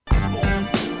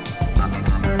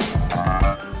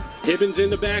Hibbins in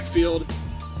the backfield.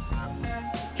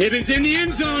 Hibbins in the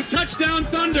end zone. Touchdown,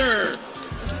 Thunder.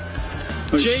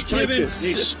 Jake Hibbins.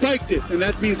 He spiked it, and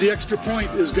that means the extra point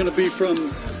is going to be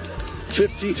from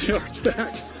 15 yards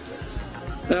back.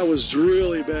 That was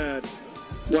really bad.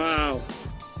 Wow.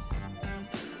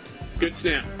 Good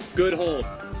snap. Good hold.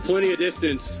 Plenty of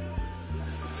distance.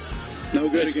 No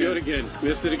good It's again. good again.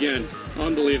 Missed it again.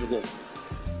 Unbelievable.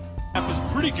 That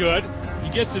was pretty good. He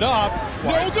gets it up.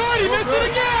 No good. He missed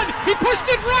it again. He pushed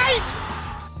it right.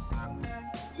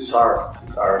 It's just hard.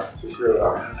 It's hard. It's just really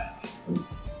hard.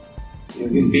 You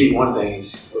can beat one thing.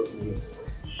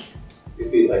 You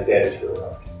beat like that. It's really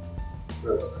hard.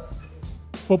 Really hard.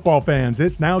 Football fans,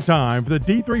 it's now time for the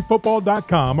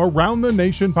D3Football.com Around the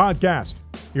Nation podcast.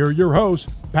 Here are your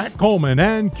hosts, Pat Coleman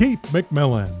and Keith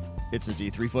McMillan. It's the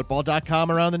D3Football.com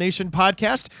Around the Nation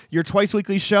podcast, your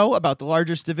twice-weekly show about the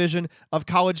largest division of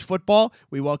college football.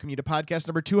 We welcome you to podcast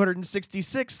number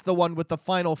 266, the one with the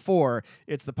Final Four.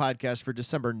 It's the podcast for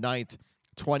December 9th,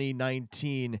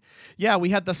 2019. Yeah, we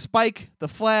had the spike, the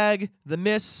flag, the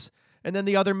miss, and then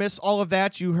the other miss, all of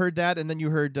that. You heard that, and then you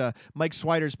heard Mike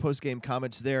Swider's post-game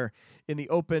comments there in the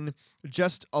open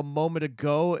just a moment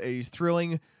ago. A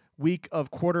thrilling week of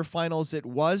quarterfinals it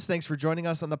was. Thanks for joining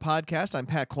us on the podcast. I'm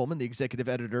Pat Coleman, the executive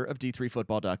editor of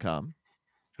D3Football.com.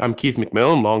 I'm Keith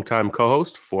McMillan, longtime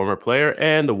co-host, former player,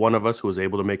 and the one of us who was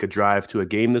able to make a drive to a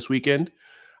game this weekend.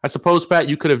 I suppose, Pat,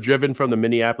 you could have driven from the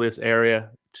Minneapolis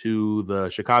area to the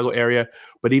Chicago area,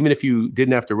 but even if you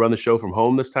didn't have to run the show from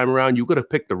home this time around, you could have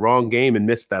picked the wrong game and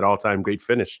missed that all-time great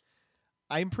finish.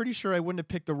 I'm pretty sure I wouldn't have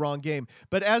picked the wrong game.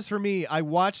 But as for me, I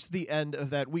watched the end of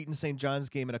that Wheaton St. John's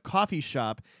game in a coffee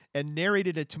shop and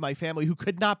narrated it to my family, who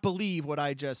could not believe what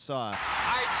I just saw.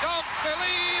 I don't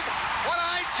believe what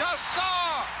I just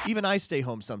saw. Even I stay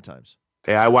home sometimes.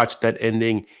 Okay, I watched that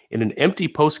ending in an empty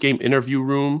post-game interview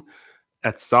room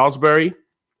at Salisbury,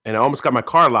 and I almost got my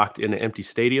car locked in an empty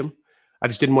stadium. I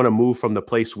just didn't want to move from the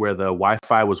place where the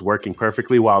Wi-Fi was working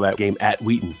perfectly while that game at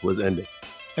Wheaton was ending.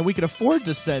 And we could afford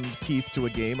to send Keith to a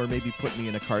game or maybe put me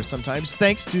in a car sometimes,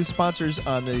 thanks to sponsors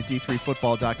on the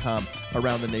D3Football.com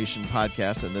Around the Nation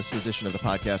podcast. And this edition of the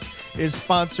podcast is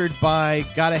sponsored by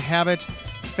Gotta Have It,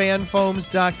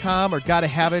 fanfoams.com, or Gotta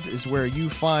Have It is where you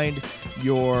find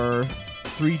your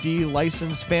 3D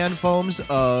licensed fan foams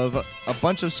of a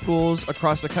bunch of schools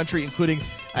across the country, including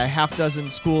a half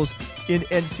dozen schools in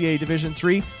NCAA Division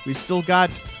III. We still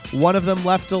got one of them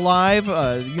left alive,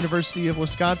 the University of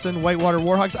Wisconsin Whitewater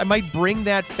Warhawks. I might bring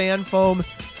that fan foam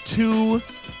to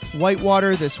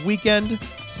Whitewater this weekend,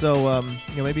 so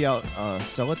maybe I'll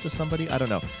sell it to somebody. I don't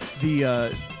know.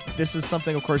 This is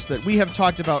something, of course, that we have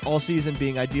talked about all season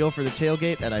being ideal for the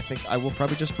tailgate, and I think I will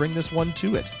probably just bring this one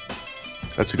to it.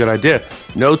 That's a good idea.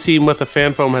 No team with a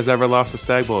fan foam has ever lost a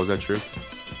Stag Bowl. Is that true?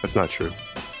 That's not true.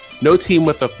 No team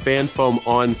with a fan foam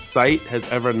on site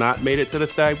has ever not made it to the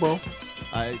Stag Bowl.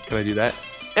 Can I do that?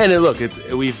 And look,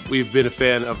 we've been a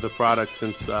fan of the product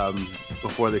since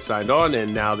before they signed on,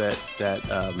 and now that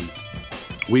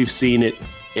we've seen it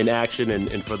in action,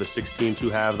 and for the 6 teams who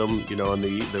have them, and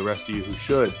the rest of you who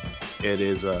should, it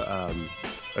is a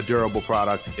durable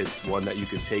product. It's one that you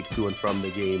can take to and from the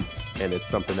game, and it's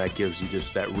something that gives you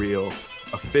just that real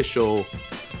official,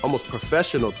 almost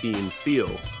professional team feel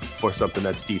for something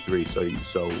that's D3.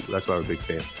 So that's why I'm a big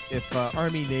fan. If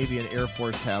Army, Navy, and Air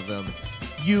Force have them,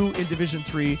 you in Division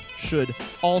III should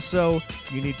also.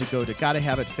 You need to go to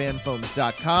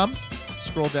gottahaveitfanfoams.com,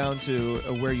 scroll down to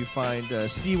where you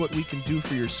find see what we can do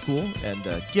for your school, and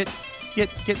get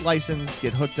licensed,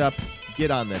 get hooked up,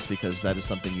 get on this, because that is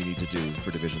something you need to do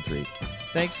for Division III.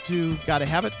 Thanks to Gotta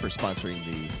Have It for sponsoring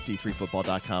the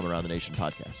D3Football.com Around the Nation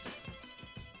podcast.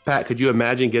 Pat, could you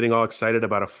imagine getting all excited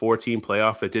about a 4-team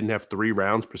playoff that didn't have 3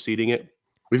 rounds preceding it?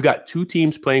 We've got 2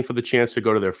 teams playing for the chance to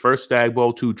go to their first Stag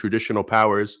Bowl, 2 traditional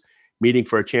powers meeting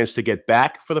for a chance to get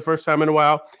back for the first time in a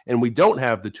while, and we don't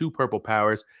have the 2 purple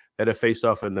powers that have faced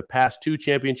off in the past 2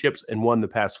 championships and won the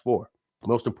past 4.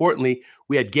 Most importantly,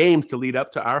 we had games to lead up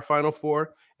to our Final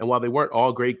Four, and while they weren't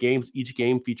all great games, each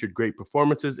game featured great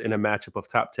performances in a matchup of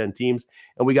top 10 teams,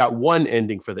 and we got one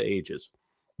ending for the ages.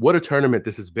 What a tournament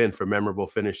this has been for memorable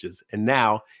finishes. And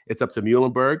now it's up to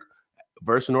Muhlenberg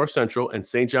versus North Central and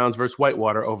St. John's versus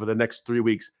Whitewater over the next 3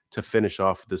 weeks to finish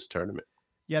off this tournament.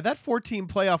 Yeah, that 4-team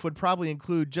playoff would probably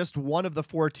include just one of the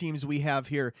 4 teams we have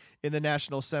here in the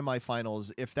national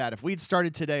semifinals, if that. If we'd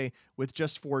started today with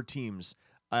just 4 teams,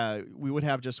 we would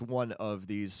have just one of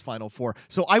these Final Four.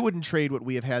 So I wouldn't trade what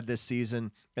we have had this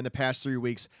season in the past 3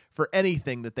 weeks for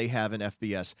anything that they have in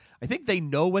FBS. I think they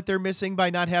know what they're missing by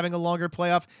not having a longer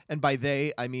playoff, and by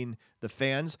they, I mean the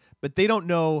fans, but they don't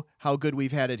know how good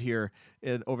we've had it here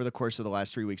over the course of the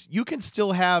last 3 weeks. You can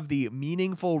still have the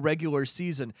meaningful regular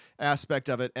season aspect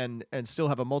of it and still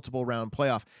have a multiple round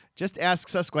playoff. Just ask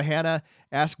Susquehanna,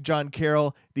 ask John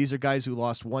Carroll. These are guys who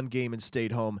lost one game and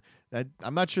stayed home.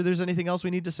 I'm not sure there's anything else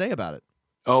we need to say about it.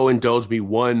 Oh, indulge me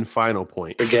one final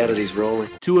point. Forget it, he's rolling.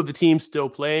 2 of the teams still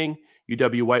playing,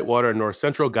 UW-Whitewater and North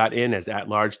Central, got in as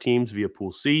at-large teams via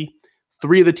Pool C.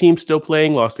 3 of the teams still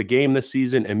playing lost a game this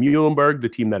season, and Muhlenberg, the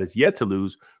team that is yet to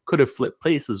lose, could have flipped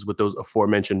places with those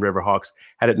aforementioned Riverhawks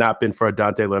had it not been for a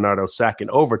Dante Leonardo sack in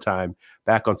overtime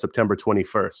back on September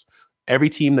 21st. Every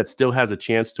team that still has a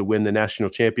chance to win the national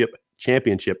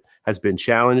championship has been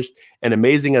challenged, and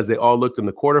amazing as they all looked in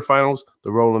the quarterfinals,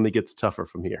 the road only gets tougher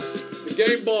from here. The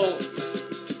game ball.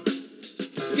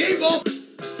 Game ball.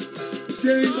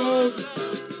 Game balls.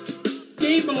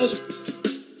 Game balls.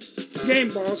 Game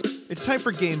balls. It's time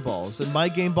for game balls, and my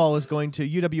game ball is going to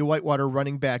UW-Whitewater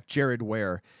running back Jared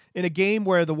Ware. In a game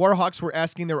where the Warhawks were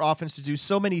asking their offense to do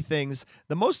so many things,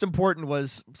 the most important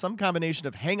was some combination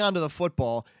of hang on to the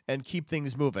football and keep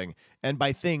things moving. And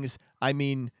by things, I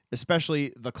mean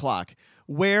especially the clock.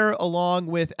 Ware, along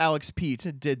with Alex Pete,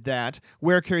 did that.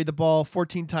 Ware carried the ball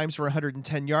 14 times for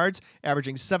 110 yards,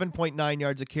 averaging 7.9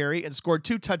 yards a carry, and scored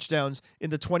 2 touchdowns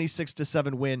in the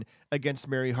 26-7 win against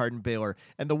Mary Hardin Baylor.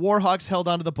 And the Warhawks held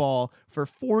onto the ball for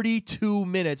 42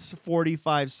 minutes,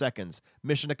 45 seconds.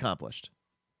 Mission accomplished.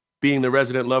 Being the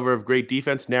resident lover of great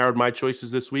defense narrowed my choices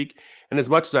this week, and as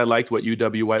much as I liked what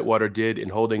UW-Whitewater did in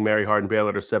holding Mary Hardin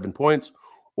Baylor to 7 points,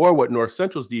 or what North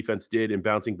Central's defense did in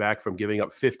bouncing back from giving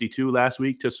up 52 last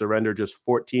week to surrender just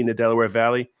 14 to Delaware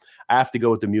Valley, I have to go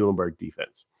with the Muhlenberg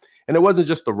defense. And it wasn't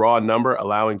just the raw number,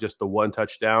 allowing just the 1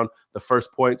 touchdown, the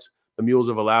first points the Mules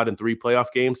have allowed in 3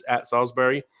 playoff games at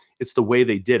Salisbury. It's the way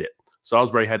they did it.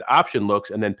 Salisbury had option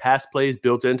looks and then pass plays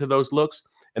built into those looks,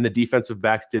 and the defensive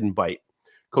backs didn't bite.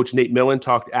 Coach Nate Millen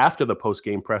talked after the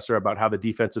post-game presser about how the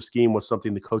defensive scheme was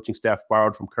something the coaching staff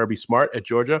borrowed from Kirby Smart at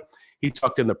Georgia. He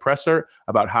talked in the presser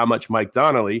about how much Mike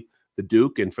Donnelly, the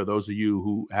Duke, and for those of you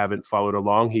who haven't followed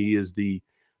along, he is the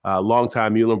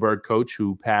longtime Muhlenberg coach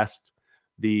who passed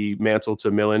the mantle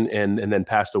to Millen and then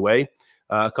passed away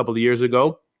a couple of years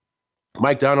ago.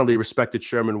 Mike Donnelly respected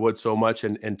Sherman Wood so much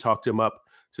and talked him up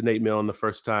to Nate Millen the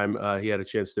first time he had a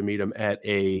chance to meet him at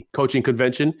a coaching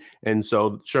convention. And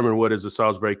so Sherman Wood is a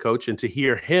Salisbury coach. And to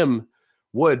hear him,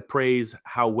 Wood, praise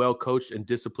how well coached and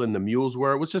disciplined the Mules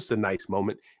were, it was just a nice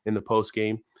moment in the post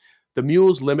game. The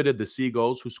Mules limited the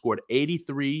Seagulls, who scored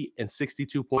 83 and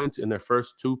 62 points in their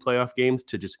first 2 playoff games,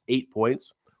 to just 8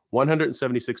 points,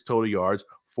 176 total yards,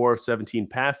 4 of 17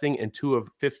 passing, and 2 of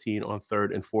 15 on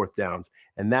 3rd and 4th downs.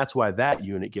 And that's why that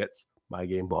unit gets my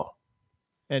game ball.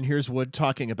 And here's Wood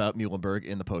talking about Muhlenberg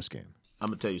in the postgame. I'm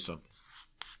going to tell you something.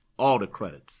 All the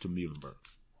credit to Muhlenberg.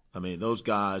 I mean, those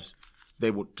guys,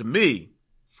 they were, to me,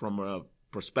 from a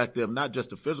perspective, not just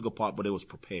the physical part, but it was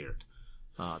prepared.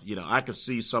 I could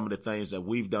see some of the things that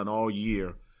we've done all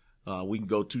year. We can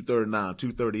go 239,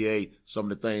 238,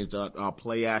 some of the things that our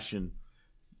play action,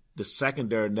 the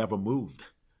secondary never moved.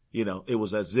 It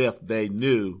was as if they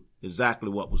knew exactly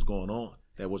what was going on.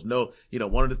 There was no,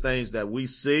 one of the things that we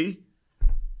see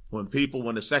when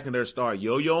the secondary started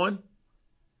yo-yoing,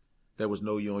 there was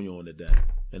no yo-yoing today.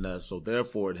 And so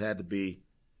therefore it had to be,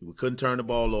 we couldn't turn the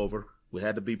ball over. We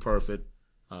had to be perfect.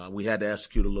 We had to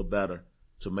execute a little better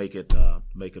to make it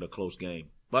a close game.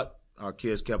 But our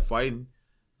kids kept fighting.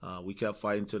 We kept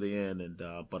fighting to the end,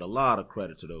 but a lot of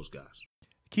credit to those guys.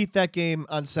 Keith, that game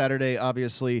on Saturday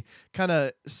obviously kind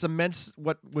of cements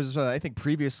what was, I think,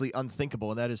 previously unthinkable,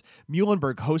 and that is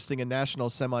Muhlenberg hosting a national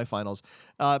semifinals.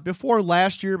 Before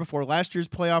last year's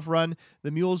playoff run,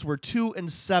 the Mules were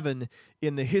 2-7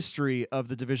 in the history of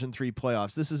the Division III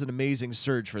playoffs. This is an amazing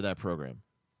surge for that program.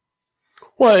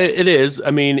 Well, it is.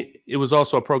 I mean, it was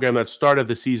also a program that started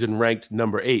the season ranked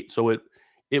number 8, so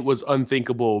it was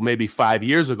unthinkable maybe 5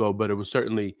 years ago, but it was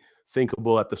certainly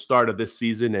thinkable at the start of this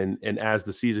season and as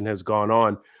the season has gone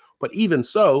on. But even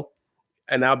so,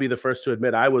 and I'll be the first to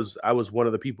admit I was one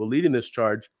of the people leading this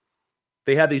charge,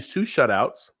 they had these 2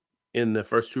 shutouts in the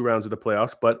first 2 rounds of the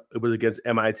playoffs, but it was against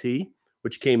MIT,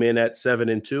 which came in at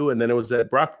 7-2, and then it was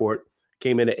at Brockport,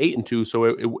 came in at 8-2, so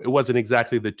it wasn't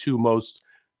exactly the 2 most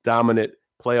dominant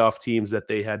playoff teams that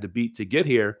they had to beat to get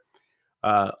here.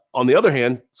 On the other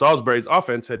hand, Salisbury's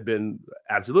offense had been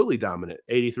absolutely dominant.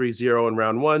 83-0 in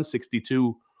round 1,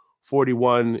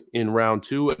 62-41 in round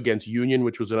 2 against Union,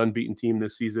 which was an unbeaten team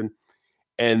this season.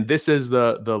 And this is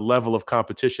the level of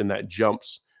competition that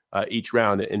jumps each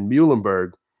round. In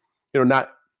Muhlenberg,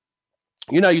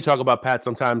 you talk about, Pat,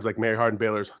 sometimes like Mary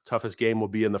Hardin-Baylor's toughest game will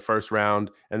be in the first round,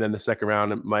 and then the second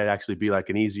round it might actually be like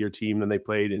an easier team than they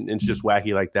played, and it's just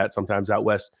wacky like that sometimes out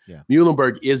west. Yeah.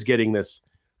 Muhlenberg is getting this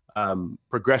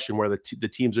progression where the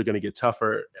teams are going to get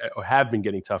tougher, or have been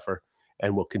getting tougher,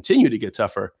 and will continue to get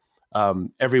tougher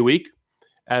every week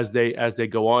as they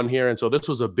go on here. And so this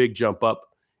was a big jump up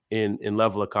in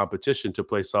level of competition to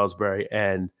play Salisbury.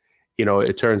 And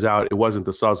it turns out it wasn't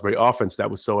the Salisbury offense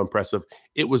that was so impressive.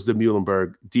 It was the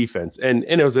Muhlenberg defense. And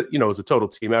it was a total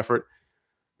team effort.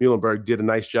 Muhlenberg did a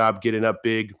nice job getting up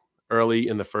big early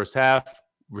in the first half,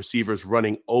 receivers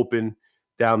running open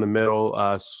down the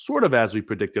middle, sort of as we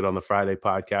predicted on the Friday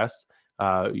podcast.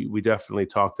 We definitely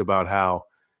talked about how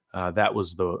that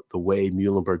was the way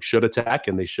Muhlenberg should attack,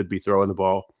 and they should be throwing the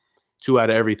ball 2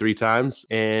 out of every 3 times.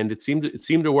 And it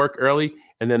seemed to work early,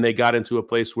 and then they got into a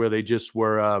place where they just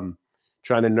were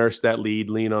trying to nurse that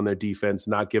lead, lean on their defense,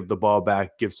 not give the ball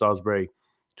back, give Salisbury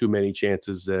too many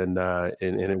chances, and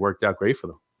it worked out great for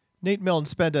them. Nate Milne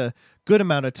spent a good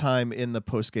amount of time in the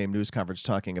post-game news conference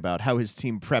talking about how his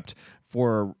team prepped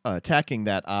for attacking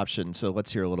that option. So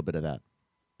let's hear a little bit of that.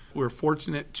 We're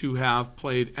fortunate to have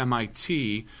played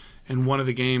MIT, and one of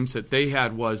the games that they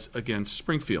had was against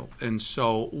Springfield. And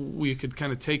so we could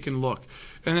kind of take and look.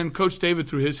 And then Coach David,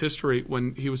 through his history,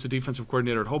 when he was the defensive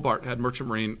coordinator at Hobart, had Merchant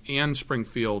Marine and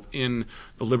Springfield in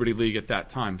the Liberty League at that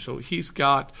time. So he's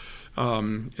got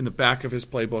in the back of his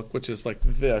playbook, which is like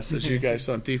this, as you guys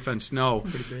on defense know,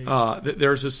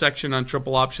 there's a section on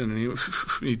triple option, and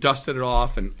he dusted it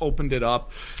off and opened it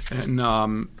up.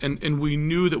 And we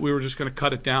knew that we were just going to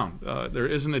cut it down. There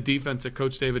isn't a defense that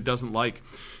Coach David doesn't like.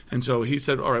 And so he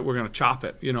said, all right, we're going to chop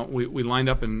it. We lined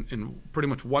up in pretty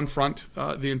much one front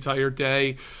the entire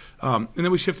day. And then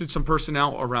we shifted some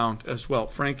personnel around as well.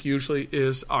 Frank usually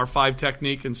is our 5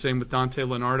 technique, and same with Dante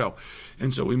Leonardo.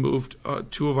 And so we moved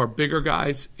 2 of our bigger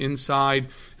guys inside,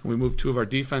 and we moved 2 of our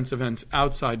defensive ends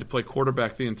outside to play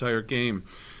quarterback the entire game.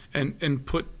 And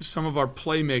put some of our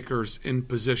playmakers in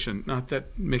position. Not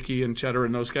that Mickey and Cheddar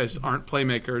and those guys aren't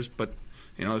playmakers, but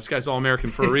this guy's All-American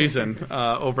for a reason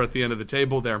over at the end of the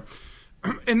table there.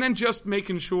 And then just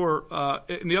making sure,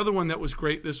 and the other one that was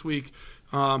great this week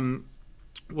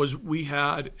was we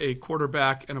had a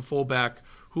quarterback and a fullback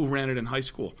who ran it in high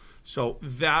school. So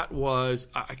that was,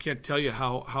 I can't tell you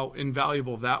how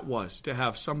invaluable that was to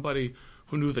have somebody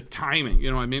who knew the timing,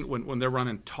 when they're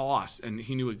running toss, and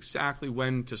he knew exactly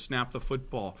when to snap the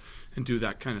football and do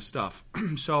that kind of stuff.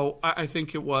 So I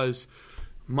think it was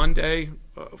Monday,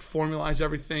 formalize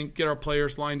everything, get our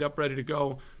players lined up, ready to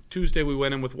go. Tuesday, we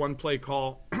went in with 1 play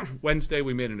call. Wednesday,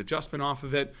 we made an adjustment off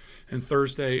of it. And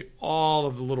Thursday, all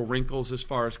of the little wrinkles as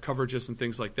far as coverages and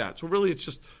things like that. So really, it's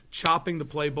just chopping the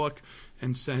playbook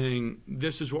and saying,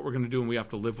 this is what we're going to do, and we have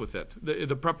to live with it.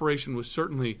 The preparation was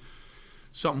certainly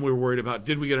something we were worried about.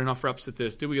 Did we get enough reps at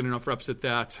this? Did we get enough reps at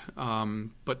that?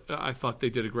 But I thought they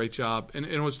did a great job. And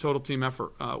it was total team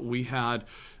effort. We had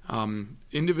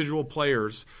individual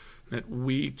players that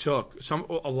we took.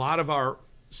 A lot of our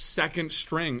second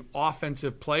string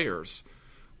offensive players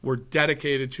were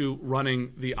dedicated to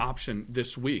running the option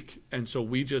this week. And so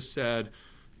we just said,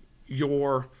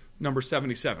 you're number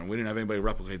 77. We didn't have anybody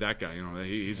replicate that guy.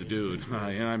 He's a dude.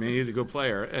 He's a good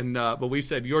player. And but we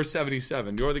said, you're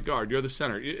 77. You're the guard. You're the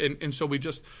center. And so we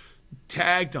just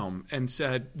tagged them and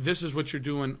said, this is what you're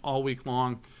doing all week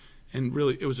long. And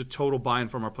really, it was a total buy-in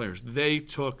from our players. They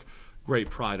took great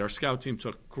pride. Our scout team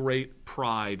took great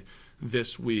pride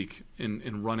this week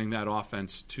in running that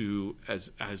offense to as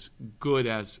good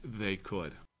as they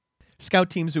could.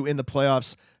 Scout teams who in the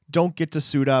playoffs don't get to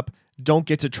suit up, don't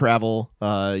get to travel.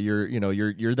 You're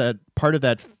that part of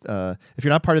that. If you're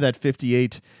not part of that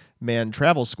 58-man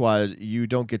travel squad, you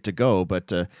don't get to go.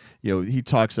 But he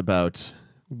talks about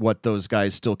what those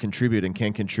guys still contribute and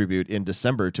can contribute in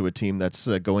December to a team that's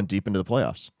going deep into the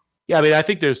playoffs. Yeah, I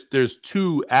think there's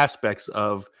 2 aspects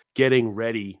of getting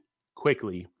ready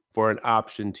quickly for an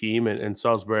option team, and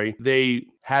Salisbury, they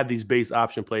had these base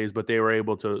option plays, but they were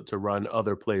able to run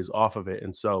other plays off of it.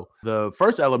 And so the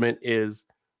first element is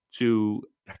to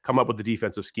come up with the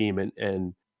defensive scheme,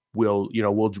 and we'll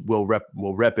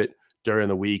rep it during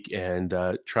the week and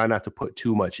try not to put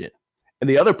too much in. And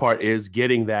the other part is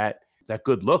getting that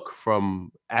good look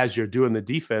from, as you're doing the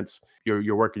defense,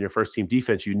 you're working your first team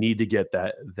defense. You need to get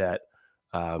that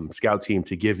scout team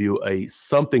to give you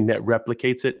something that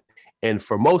replicates it. And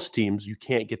for most teams, you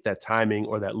can't get that timing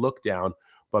or that look down.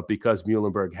 But because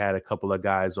Muhlenberg had a couple of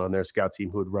guys on their scout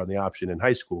team who had run the option in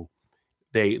high school,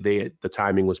 the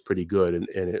timing was pretty good, and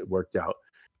it worked out.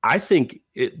 I think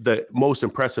the most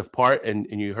impressive part, and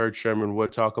you heard Sherman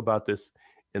Wood talk about this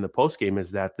in the postgame,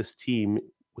 is that this team,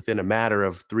 within a matter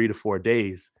of 3 to 4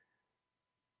 days,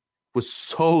 was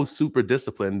so super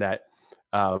disciplined that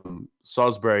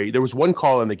Salisbury, there was one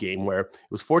call in the game where it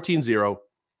was 14-0,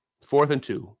 4th and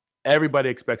 2. Everybody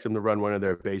expects them to run one of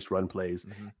their base run plays,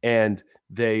 and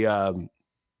they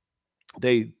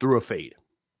threw a fade.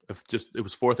 It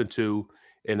was 4th and 2,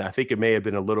 and I think it may have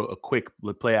been a quick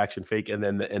play action fake, and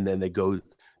then they go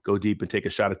deep and take a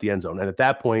shot at the end zone. And at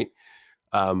that point,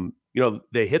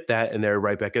 they hit that, and they're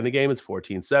right back in the game. It's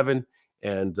 14-7,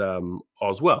 and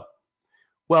all's well.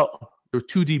 Well, there were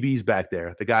 2 DBs back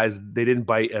there. The guys, they didn't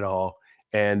bite at all,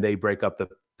 and they break up the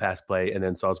pass play, and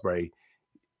then Salisbury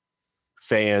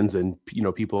fans and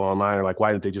people online are like,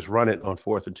 why didn't they just run it on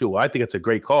 4th and 2? Well, I think it's a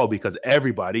great call because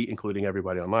everybody, including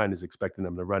everybody online, is expecting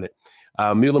them to run it.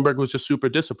 Muhlenberg was just super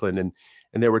disciplined, and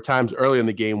there were times early in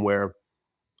the game where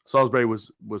Salisbury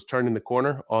was turning the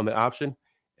corner on the option,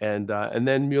 and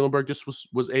then Muhlenberg just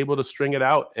was able to string it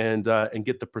out and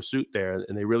get the pursuit there,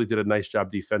 and they really did a nice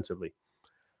job defensively.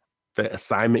 The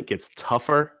assignment gets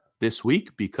tougher this week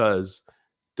because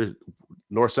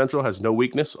North Central has no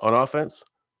weakness on offense.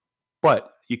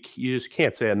 But you just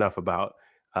can't say enough about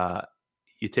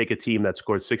you take a team that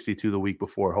scored 62 the week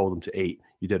before, hold them to 8.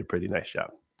 You did a pretty nice job.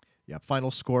 Yeah,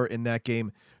 final score in that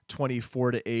game,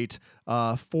 24-8.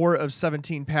 4 of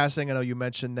 17 passing. I know you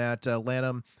mentioned that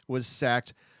Lanham was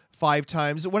sacked 5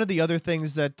 times. One of the other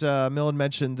things that Millen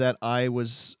mentioned that I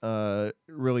was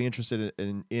really interested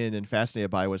in and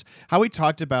fascinated by was how he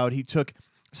talked about he took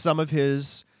some of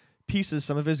his pieces,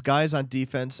 some of his guys on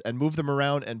defense, and move them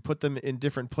around and put them in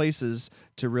different places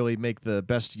to really make the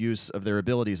best use of their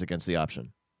abilities against the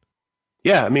option.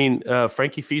 Yeah, I mean,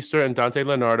 Frankie Feaster and Dante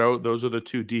Leonardo, those are the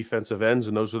 2 defensive ends,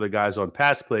 and those are the guys on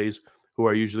pass plays who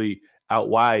are usually out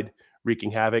wide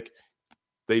wreaking havoc.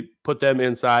 They put them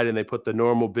inside, and they put the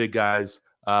normal big guys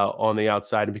on the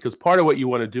outside. And because part of what you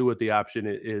want to do with the option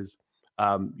is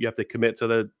you have to commit to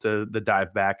the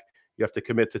dive back. You have to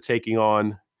commit to taking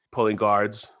on pulling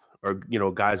guards, or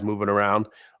guys moving around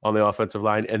on the offensive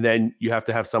line, and then you have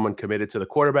to have someone committed to the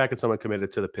quarterback and someone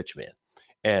committed to the pitch man.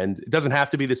 And it doesn't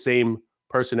have to be the same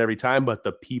person every time, but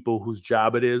the people whose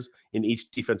job it is in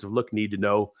each defensive look need to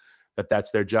know that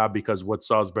that's their job, because what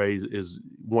Salisbury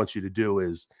wants you to do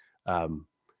is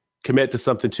commit to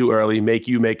something too early, make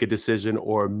a decision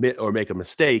or make a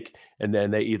mistake, and then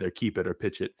they either keep it or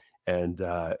pitch it and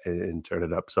turn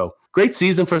it up. So great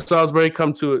season for Salisbury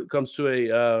comes to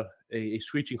a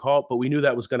screeching halt, but we knew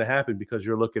that was going to happen because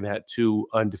you're looking at 2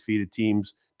 undefeated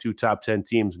teams, 2 top 10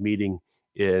 teams meeting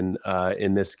in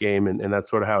this game, and that's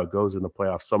sort of how it goes in the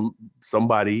playoffs.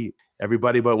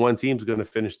 Everybody but one team is going to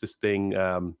finish this thing,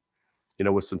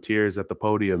 with some tears at the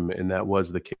podium, and that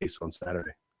was the case on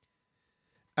Saturday.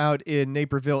 Out in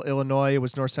Naperville, Illinois, it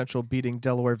was North Central beating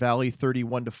Delaware Valley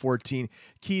 31-14.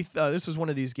 Keith, this was one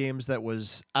of these games that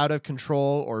was out of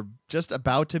control or just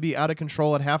about to be out of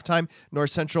control at halftime.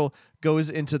 North Central goes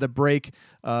into the break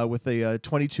with a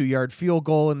 22-yard field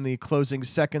goal in the closing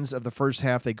seconds of the first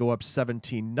half. They go up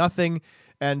 17-0,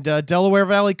 and Delaware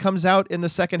Valley comes out in the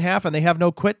second half, and they have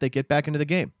no quit. They get back into the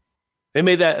game. They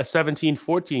made that a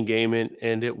 17-14 game,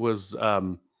 and it was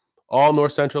all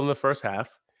North Central in the first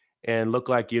half. And looked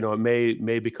like it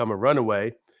may become a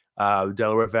runaway.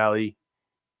 Delaware Valley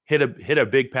hit a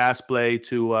big pass play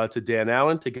to Dan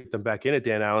Allen to get them back in it.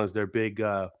 Dan Allen is their big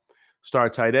star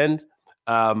tight end.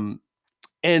 And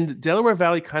Delaware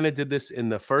Valley kind of did this in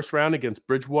the first round against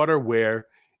Bridgewater, where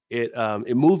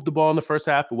it moved the ball in the first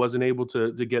half, but wasn't able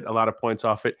to get a lot of points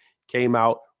off it. Came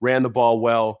out, ran the ball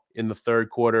well in the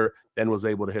third quarter, then was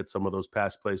able to hit some of those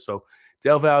pass plays. So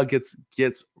Del Valle gets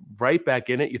right back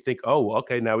in it. You think, oh,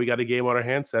 okay, now we got a game on our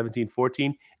hands,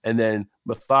 17-14, and then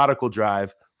methodical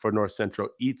drive for North Central,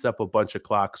 eats up a bunch of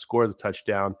clock, scores a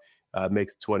touchdown,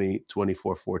 makes it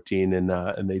 24-14,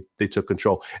 and they took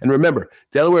control. And remember,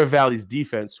 Delaware Valley's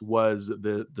defense was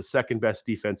the second best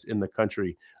defense in the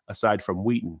country, aside from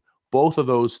Wheaton. Both of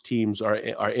those teams are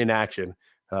in action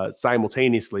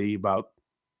simultaneously, about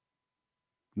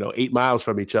 8 miles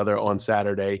from each other on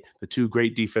Saturday, the 2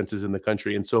 great defenses in the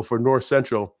country. And so for North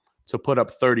Central to put up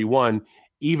 31,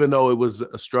 even though it was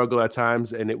a struggle at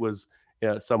times, and it was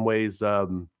some ways,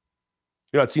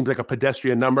 it seems like a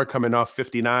pedestrian number coming off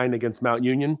 59 against Mount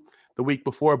Union the week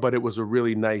before, but it was a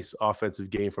really nice offensive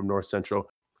game from North Central.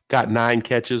 Got 9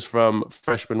 catches from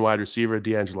freshman wide receiver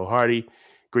D'Angelo Hardy.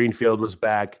 Greenfield was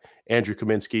back. Andrew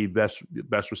Kaminsky,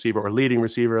 best receiver or leading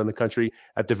receiver in the country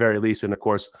at the very least. And of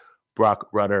course, Brock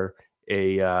Rudder,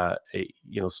 a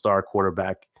star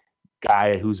quarterback,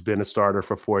 guy who's been a starter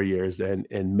for 4 years and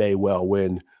may well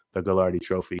win the Gagliardi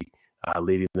Trophy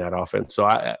leading that offense. So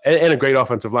and a great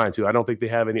offensive line too. I don't think they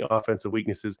have any offensive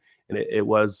weaknesses, and it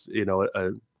was,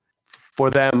 for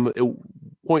them,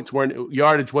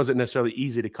 yardage wasn't necessarily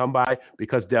easy to come by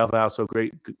because Del Val's so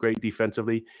great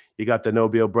defensively. You got the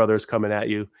Nobile brothers coming at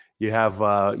you. You have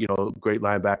great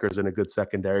linebackers and a good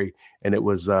secondary, and it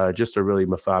was just a really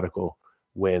methodical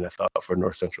win, I thought, for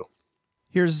North Central.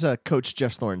 Here's Coach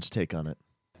Jeff Thorne's take on it.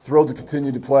 Thrilled to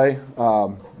continue to play,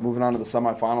 moving on to the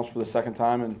semifinals for the second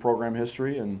time in program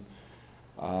history, and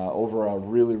over a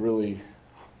really, really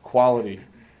quality,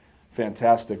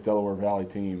 fantastic Delaware Valley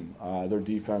team. Their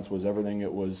defense was everything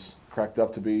it was cracked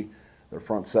up to be. Their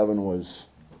front seven was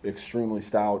extremely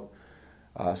stout.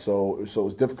 So it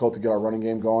was difficult to get our running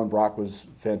game going. Brock was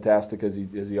fantastic as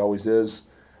he always is.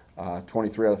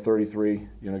 23 out of 33,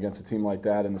 against a team like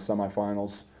that in the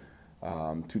semifinals.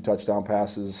 2 touchdown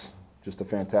passes, just a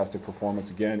fantastic performance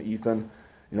again. Ethan,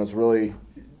 it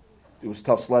was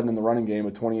tough sledding in the running game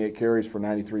at 28 carries for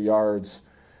 93 yards.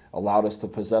 Allowed us to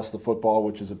possess the football,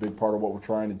 which is a big part of what we're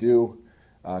trying to do.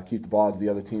 Keep the ball out of the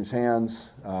other team's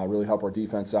hands, really help our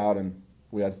defense out, and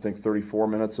we had, I think, 34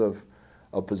 minutes of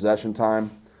possession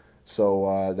time.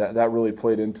 So that really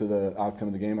played into the outcome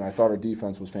of the game, and I thought our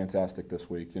defense was fantastic this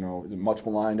week. Much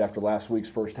maligned after last week's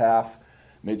first half,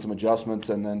 made some adjustments,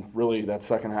 and then really that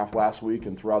second half last week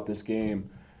and throughout this game,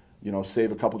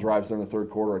 save a couple drives during the third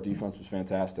quarter. Our defense was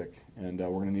fantastic, and we're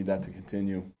going to need that to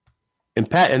continue. And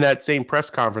Pat, in that same press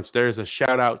conference, there's a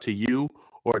shout out to you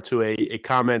or to a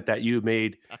comment that you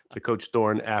made to Coach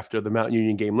Thorne after the Mount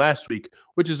Union game last week,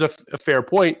 which is a fair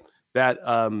point that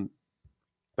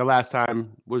the last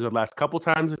couple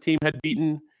times the team had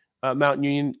beaten Mount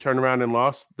Union, turned around and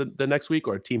lost the next week,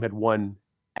 or a team had won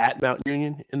at Mount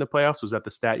Union in the playoffs? Was that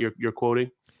the stat you're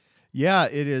quoting? Yeah,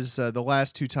 it is. The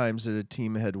last 2 times that a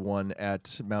team had won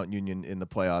at Mount Union in the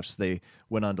playoffs, they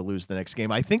went on to lose the next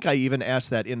game. I think I even asked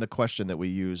that in the question that we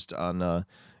used on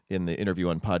in the interview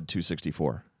on Pod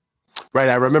 264. Right,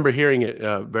 I remember hearing it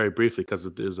very briefly because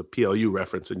there's a PLU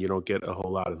reference, and you don't get a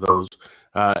whole lot of those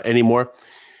anymore.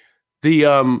 The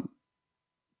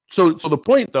so the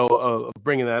point though of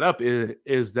bringing that up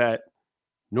is that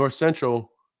North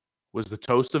Central was the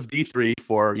toast of D3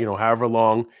 for however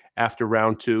long after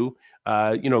round 2,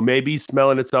 maybe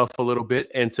smelling itself a little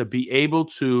bit, and to be able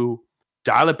to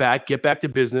dial it back, get back to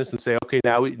business, and say, okay,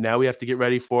 now we have to get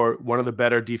ready for one of the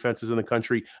better defenses in the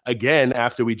country again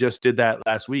after we just did that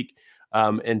last week,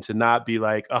 and to not be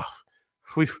like, oh,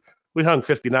 we hung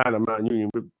 59 on Mount Union.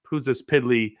 Who's this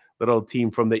piddly little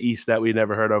team from the East that we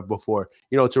never heard of before?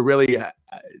 To really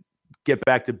get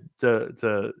back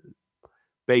to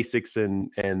basics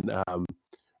and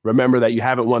remember that you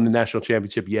haven't won the national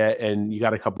championship yet, and you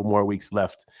got a couple more weeks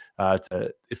left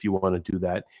if you want to do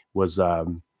that, was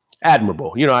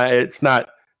admirable. It's not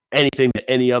anything that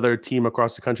any other team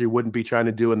across the country wouldn't be trying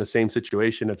to do in the same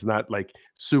situation. It's not like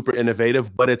super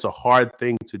innovative, but it's a hard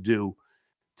thing to do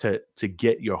to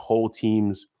get your whole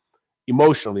teams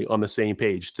emotionally on the same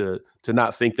page, to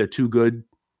not think they're too good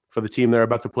for the team they're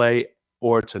about to play,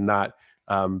 or to not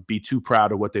be too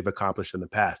proud of what they've accomplished in the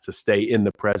past, to stay in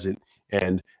the present,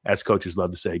 and as coaches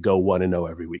love to say, go 1-0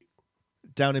 every week.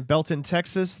 Down in Belton,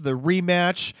 Texas, the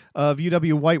rematch of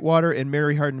UW Whitewater and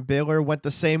Mary Hardin Baylor went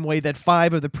the same way that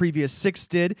 5 of the previous 6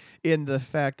 did, in the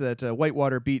fact that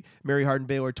Whitewater beat Mary Hardin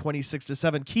Baylor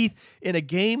 26-7. Keith, in a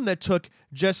game that took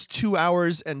just 2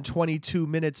 hours and 22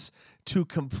 minutes to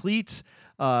complete,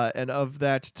 and of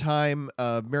that time,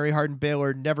 Mary Hardin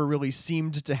Baylor never really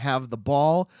seemed to have the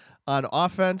ball on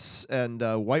offense, and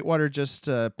Whitewater just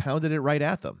pounded it right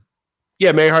at them.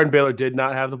 Yeah, Mary Hardin Baylor did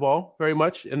not have the ball very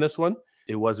much in this one.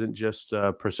 It wasn't just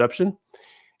perception.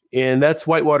 And that's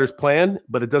Whitewater's plan,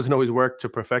 but it doesn't always work to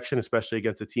perfection, especially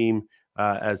against a team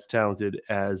as talented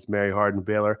as Mary Hardin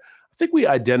Baylor. I think we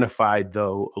identified,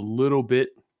 though, a little bit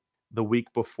the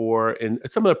week before in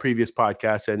some of the previous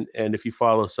podcasts, and if you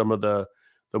follow some of the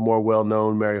more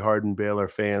well-known Mary Hardin Baylor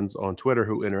fans on Twitter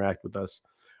who interact with us,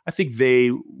 I think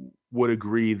they would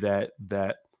agree that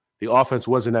the offense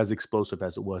wasn't as explosive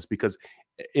as it was, because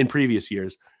in previous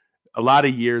years, a lot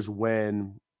of years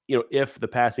when, if the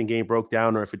passing game broke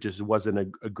down, or if it just wasn't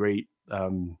a great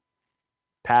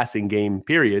passing game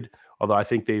period, although I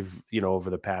think they've, over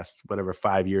the past,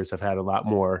 5 years, have had a lot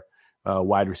more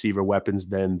wide receiver weapons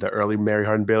than the early Mary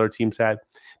Hardin Baylor teams had,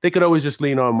 they could always just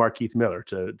lean on Markeith Miller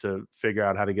to figure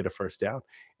out how to get a first down.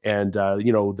 And,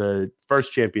 the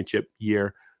first championship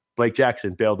year, Blake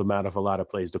Jackson bailed them out of a lot of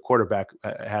plays. The quarterback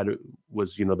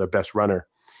was their best runner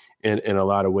in a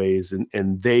lot of ways.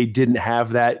 And they didn't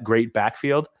have that great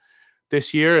backfield.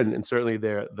 this year, and certainly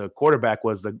the quarterback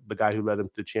was the guy who led them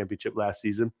to the championship last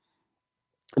season.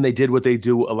 And they did what they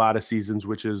do a lot of seasons,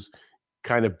 which is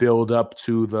kind of build up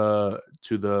to the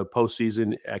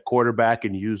postseason at quarterback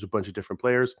and use a bunch of different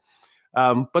players.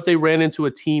 But they ran into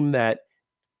a team that,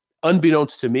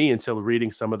 unbeknownst to me until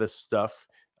reading some of this stuff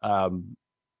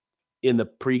in the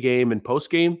pregame and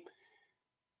postgame,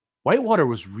 Whitewater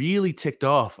was really ticked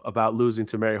off about losing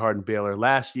to Mary Hardin-Baylor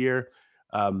last year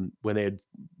when they had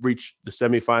reached the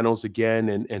semifinals again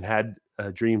and had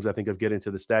dreams, I think, of getting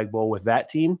to the Stag Bowl with that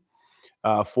team.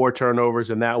 4 turnovers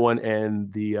in that one,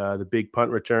 and the big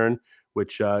punt return,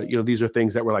 which these are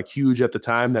things that were like huge at the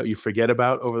time that you forget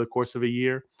about over the course of a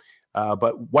year.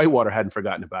 But Whitewater hadn't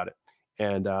forgotten about it,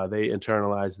 and they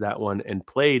internalized that one and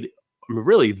played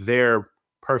really their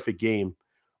perfect game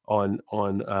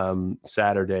on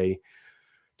Saturday.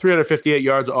 358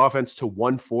 yards of offense to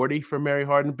 140 for Mary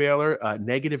Hardin-Baylor,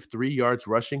 -3 yards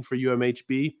rushing for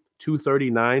UMHB,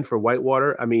 239 for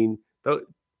Whitewater. I mean,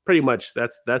 pretty much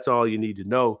that's all you need to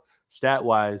know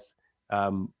stat-wise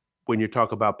when you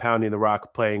talk about pounding the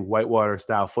rock, playing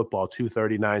Whitewater-style football,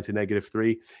 239 to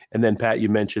 -3. And then, Pat, you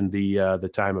mentioned the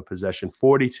time of possession,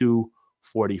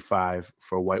 42-45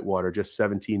 for Whitewater, just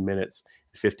 17 minutes,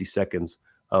 50 seconds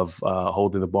of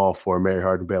holding the ball for Mary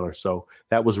Hardin-Baylor. So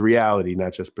that was reality,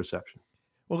 not just perception.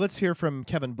 Well, let's hear from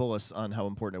Kevin Bullis on how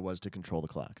important it was to control the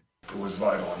clock. It was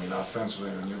vital. I mean,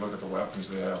 offensively, when you look at the weapons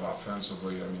they have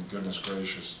offensively, I mean, goodness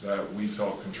gracious, that we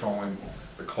felt controlling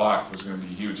the clock was going to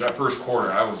be huge. That first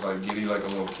quarter, I was like giddy like a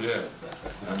little kid.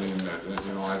 I mean,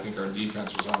 I think our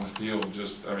defense was on the field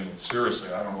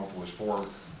seriously, I don't know if it was 4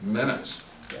 minutes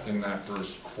in that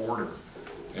first quarter.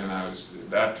 And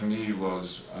that to me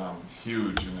was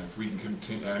huge. And if we can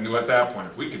continue, I knew at that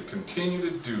point, if we could continue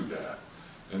to do that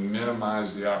and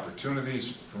minimize the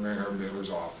opportunities for Mary Hardin-Baylor's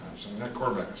offense. I mean, that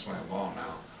quarterback can slam the ball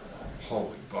now.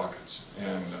 Holy buckets.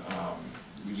 And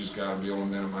we just got to be able to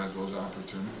minimize those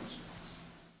opportunities.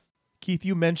 Keith,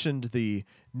 you mentioned the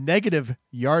negative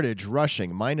yardage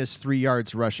rushing, -3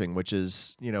 yards rushing, which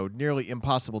is, nearly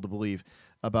impossible to believe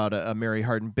about a Mary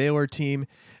Hardin-Baylor team.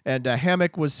 And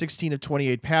Hammock was 16 of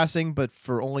 28 passing, but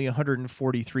for only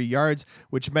 143 yards,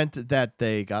 which meant that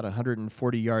they got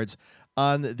 140 yards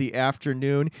on the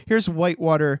afternoon. Here's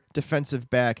Whitewater defensive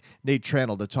back Nate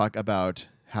Tranel to talk about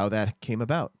how that came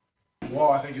about. Well,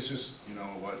 I think it's just,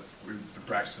 what we've been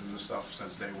practicing this stuff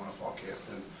since day one of fall camp.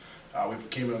 And we've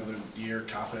came into the year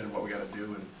confident in what we got to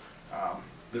do. And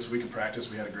this week of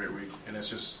practice, we had a great week. And it's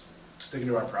just sticking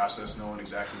to our process, knowing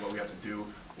exactly what we have to do,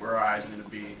 where our eyes need to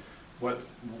be, what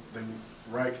the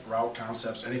right route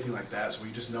concepts, anything like that. So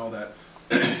we just know that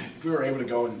if we were able to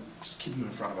go and just keep them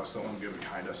in front of us, don't let them get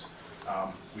behind us,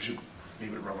 we should be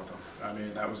able to run with them. I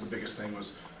mean, that was the biggest thing,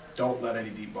 was don't let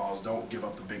any deep balls, don't give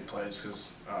up the big plays,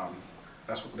 because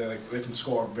that's what they can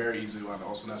score very easily on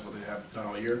those, and that's what they have done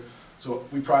all year. So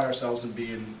we pride ourselves in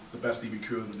being the best DB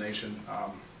crew in the nation.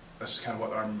 That's just kind of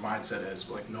what our mindset is.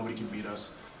 Like, nobody can beat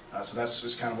us. So that's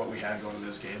just kind of what we had going in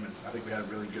this game, and I think we had a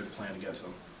really good plan against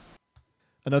them.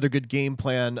 Another good game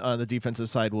plan on the defensive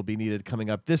side will be needed coming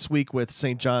up this week with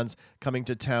St. John's coming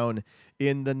to town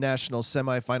in the national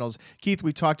semifinals. Keith,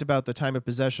 we talked about the time of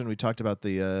possession. We talked about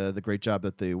the great job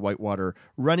that the Whitewater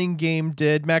running game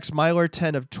did. Max Myler,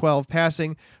 10 of 12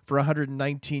 passing for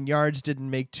 119 yards, didn't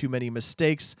make too many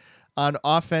mistakes. On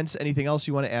offense, anything else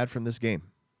you want to add from this game?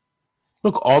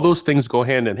 Look, all those things go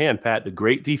hand in hand, Pat. The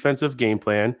great defensive game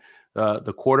plan,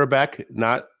 the quarterback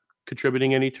not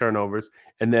contributing any turnovers,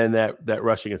 and then that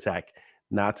rushing attack.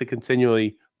 Not to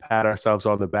continually pat ourselves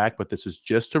on the back, but this is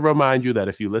just to remind you that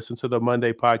if you listen to the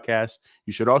Monday podcast,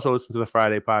 you should also listen to the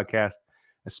Friday podcast,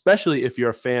 especially if you're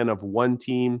a fan of one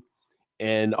team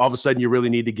and all of a sudden you really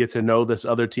need to get to know this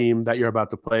other team that you're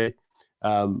about to play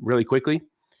really quickly.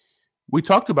 We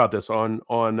talked about this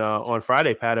on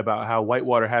Friday, Pat, about how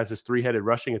Whitewater has this 3-headed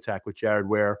rushing attack with Jared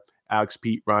Ware, Alex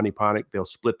Pete, Ronnie Ponick. They'll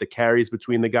split the carries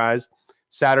between the guys.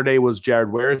 Saturday was Jared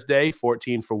Ware's day,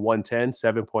 14 for 110,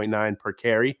 7.9 per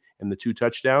carry, and the 2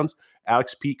 touchdowns.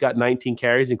 Alex Pete got 19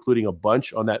 carries, including a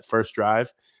bunch on that first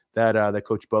drive that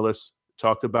Coach Bullis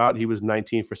talked about. He was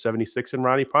 19 for 76, and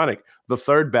Ronnie Ponick, the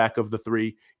third back of the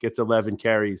 3, gets 11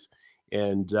 carries.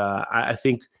 And I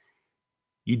think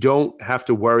you don't have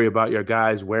to worry about your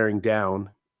guys wearing down.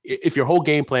 If your whole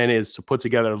game plan is to put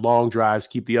together long drives,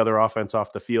 keep the other offense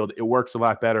off the field, it works a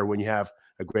lot better when you have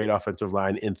a great offensive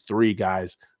line and 3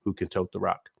 guys who can tote the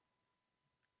rock.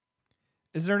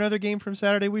 Is there another game from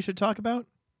Saturday we should talk about?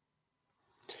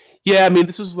 Yeah, I mean,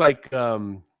 this is like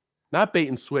not bait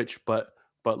and switch, but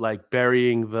like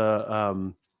burying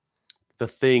the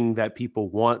thing that people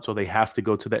want, so they have to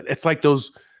go to that. It's like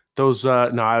those Those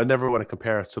no, I would never want to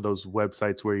compare us to those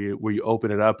websites where you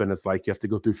open it up and it's like you have to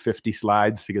go through 50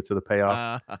 slides to get to the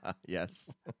payoff.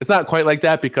 Yes. It's not quite like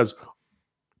that because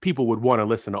people would want to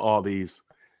listen to all these,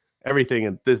 everything,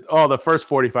 and all the first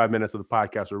 45 minutes of the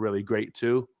podcast were really great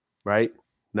too, right?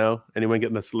 No? Anyone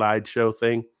getting the slideshow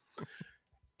thing?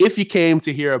 If you came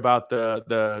to hear about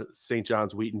the St.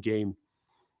 John's Wheaton game,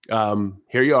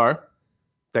 here you are.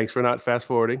 Thanks for not fast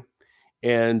forwarding.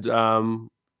 And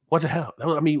what the hell?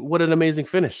 I mean, what an amazing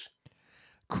finish.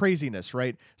 Craziness,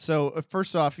 right? So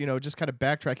first off, just kind of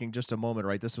backtracking just a moment,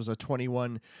 right? This was a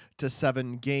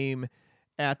 21-7 game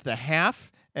at the half.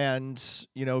 And,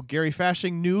 Gary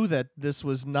Fashing knew that this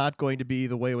was not going to be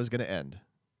the way it was going to end.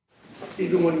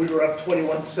 Even when we were up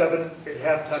 21-7 at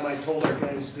halftime, I told our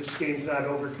guys this game's not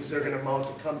over because they're going to mount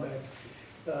a comeback.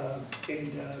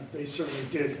 And they certainly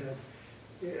did.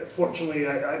 Fortunately,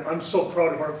 I'm so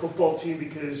proud of our football team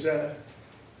because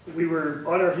we were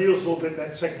on our heels a little bit in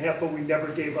that second half, but we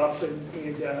never gave up.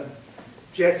 And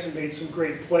Jackson made some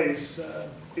great plays,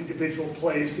 individual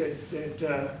plays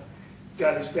that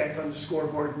got us back on the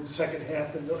scoreboard in the second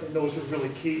half, and those were really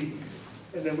key.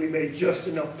 And then we made just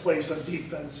enough plays on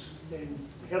defense and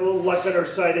had a little luck on our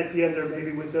side at the end there,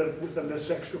 maybe with a missed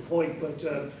extra point. But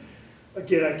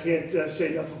again, I can't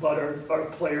say enough about our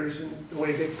players and the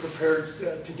way they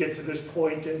prepared to get to this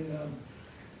point and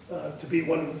to be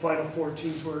one of the Final Four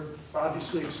teams. We're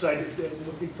obviously excited and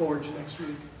looking forward to next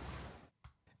week.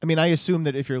 I mean, I assume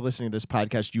that if you're listening to this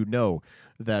podcast, you know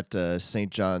that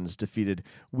St. John's defeated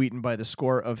Wheaton by the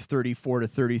score of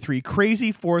 34-33.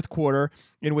 Crazy fourth quarter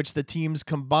in which the teams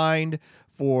combined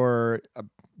for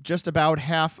just about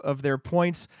half of their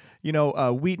points.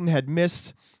 Wheaton had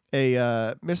missed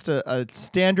a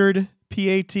standard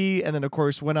PAT and then, of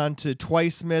course, went on to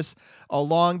twice miss a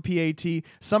long PAT,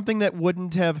 something that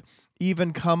wouldn't have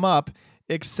even come up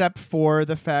except for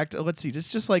the fact, let's see, it's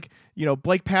just like,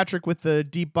 Blake Patrick with the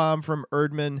deep bomb from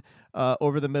Erdman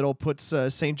over the middle puts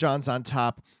St. John's on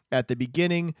top at the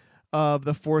beginning of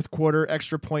the fourth quarter.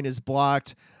 Extra point is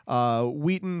blocked.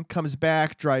 Wheaton comes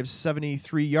back, drives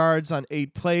 73 yards on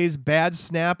 8 plays. Bad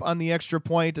snap on the extra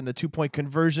point, and the 2-point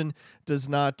conversion does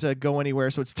not go anywhere.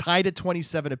 So it's tied at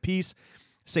 27 apiece.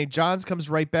 St. John's comes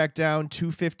right back down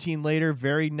 2:15 later,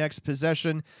 very next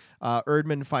possession.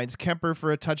 Erdman finds Kemper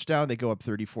for a touchdown. They go up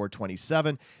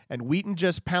 34-27, and Wheaton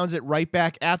just pounds it right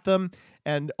back at them.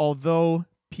 And although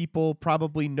people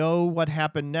probably know what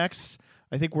happened next,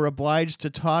 I think we're obliged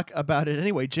to talk about it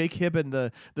anyway. Jake Hibben,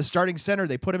 the starting center,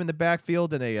 they put him in the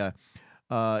backfield in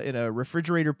a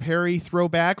Refrigerator Perry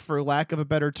throwback, for lack of a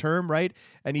better term, right?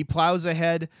 And he plows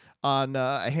ahead on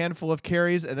a handful of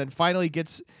carries and then finally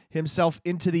gets himself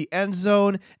into the end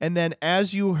zone. And then,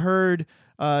 as you heard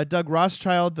Doug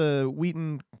Rothschild, the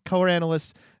Wheaton color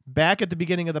analyst, back at the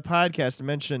beginning of the podcast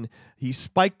mention, he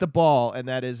spiked the ball, and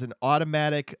that is an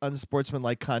automatic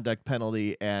unsportsmanlike conduct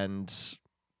penalty. And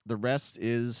the rest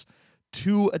is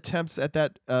 2 attempts at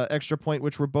that extra point,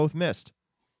 which were both missed.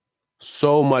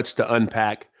 So much to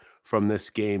unpack from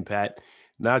this game, Pat.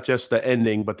 Not just the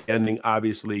ending, but the ending,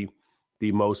 obviously,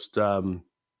 the most,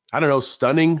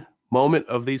 stunning moment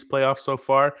of these playoffs so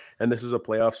far. And this is a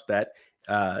playoffs that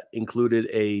included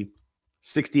a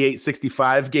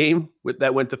 68-65 game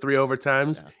that went to 3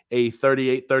 overtimes, a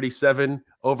 38-37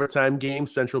 overtime game,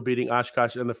 Central beating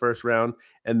Oshkosh in the first round,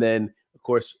 and then, of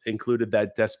course, included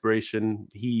that desperation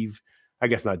heave. I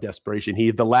guess not desperation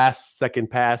heave, the last second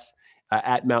pass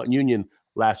at Mount Union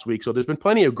last week. So there's been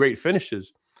plenty of great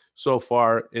finishes so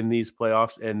far in these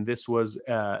playoffs, and this was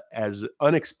as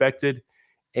unexpected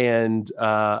and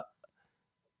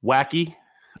wacky,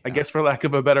 I guess, for lack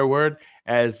of a better word,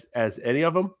 as any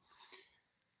of them.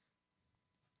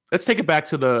 Let's take it back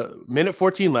to the minute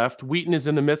 14 left. Wheaton is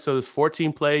in the midst of this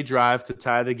 14-play drive to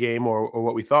tie the game, or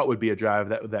what we thought would be a drive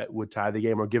that would tie the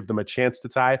game or give them a chance to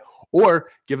tie, or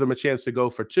give them a chance to go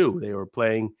for 2. They were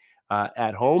playing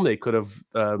at home. They could have,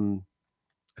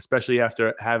 especially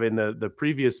after having the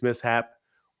previous mishap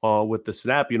with the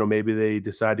snap, maybe they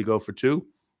decide to go for 2.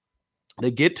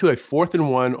 They get to a 4th and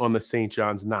 1 on the St.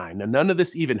 John's 9. Now, none of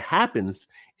this even happens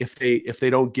if they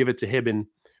don't give it to Hibben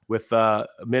with a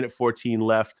minute 14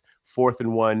 left, 4th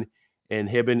and 1. And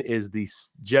Hibben is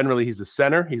generally he's a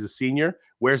center. He's a senior.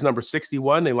 Wears number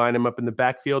 61. They line him up in the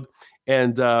backfield.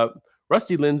 And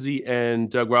Rusty Lindsay and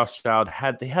Doug Rothschild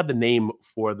had the name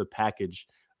for the package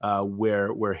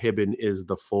where Hibben is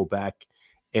the fullback.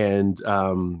 And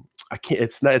I can't.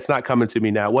 It's not coming to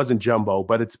me now. It wasn't Jumbo,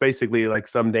 but it's basically like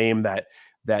some name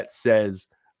that says,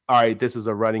 all right, this is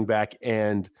a running back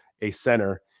and a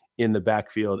center in the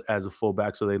backfield as a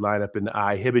fullback. So they line up in the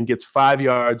I. Hibben gets 5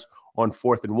 yards on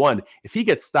 4th and 1. If he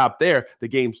gets stopped there, the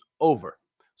game's over.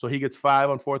 So he gets 5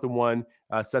 on 4th and 1,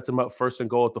 sets him up 1st and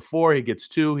goal at the 4. He gets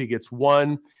 2. He gets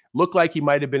 1. Looked like he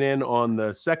might have been in on the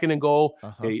 2nd and goal.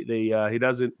 He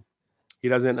doesn't. He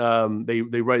doesn't.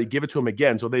 They give it to him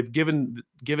again. So they've given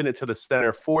it to the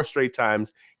center 4 straight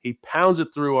times. He pounds it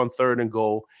through on 3rd and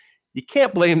goal. You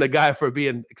can't blame the guy for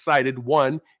being excited.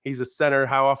 1, he's a center.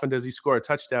 How often does he score a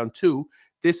touchdown? 2,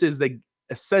 this is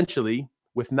essentially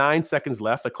with 9 seconds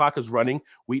left. The clock is running.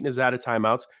 Wheaton is out of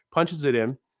timeouts. Punches it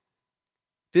in.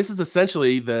 This is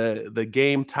essentially the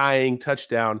game tying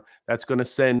touchdown that's going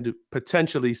to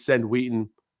potentially send Wheaton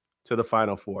to the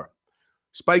Final Four.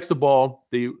 Spikes the ball.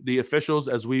 The officials,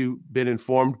 as we've been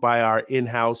informed by our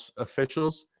in-house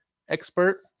officials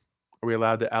expert, are we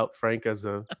allowed to out Frank as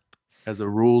a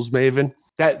rules maven?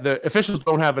 That the officials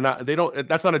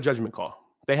that's not a judgment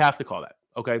call. They have to call that.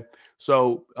 Okay.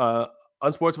 So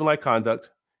unsportsmanlike conduct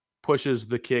pushes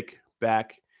the kick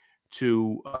back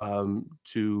to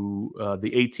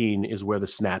the 18 is where the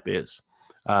snap is.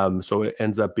 So it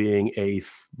ends up being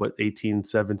 18,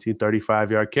 17,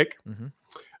 35-yard kick. Mm-hmm.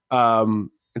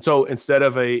 And so instead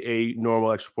of a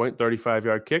normal extra point,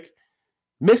 35-yard kick,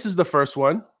 misses the first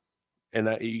one.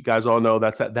 And you guys all know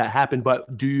that happened.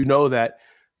 But do you know that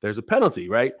there's a penalty,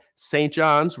 right? St.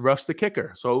 John's roughs the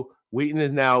kicker. So we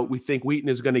think Wheaton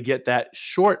is going to get that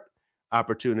short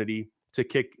opportunity to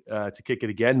kick it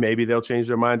again. Maybe they'll change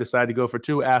their mind, decide to go for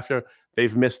 2 after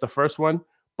they've missed the first one.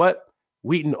 But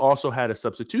Wheaton also had a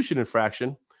substitution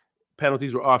infraction.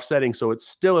 Penalties were offsetting, so it's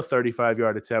still a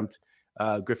 35-yard attempt.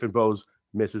 Griffin Bowes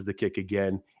misses the kick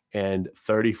again, and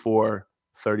 34-33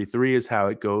 is how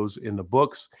it goes in the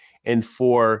books. And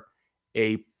for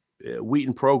a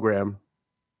Wheaton program,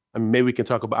 I mean, maybe we can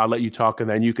talk about. I'll let you talk, and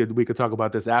then we could talk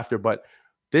about this after. But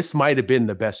this might have been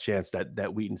the best chance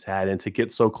that Wheaton's had, and to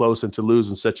get so close and to lose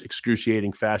in such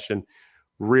excruciating fashion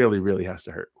really, really has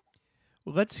to hurt.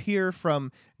 Well, let's hear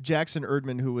from Jackson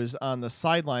Erdman, who was on the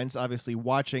sidelines, obviously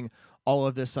watching all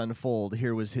of this unfold.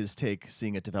 Here was his take,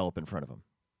 seeing it develop in front of him.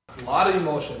 A lot of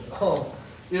emotions. The whole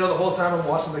time I'm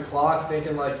watching the clock,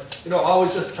 thinking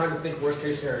always just trying to think worst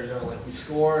case scenario. We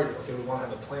scored. Okay, we want to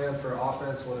have a plan for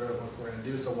offense, what we're going to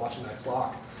do. So watching that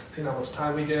clock, seeing how much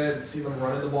time we get, see them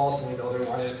running the ball, so we know they're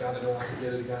wanting it down. They don't want us to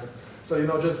get it again. So we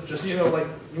knew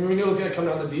it was going to come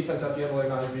down to defense at the end,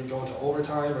 not even going to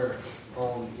overtime or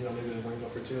maybe they want to go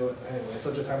for 2 anyway.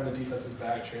 So just having the defense's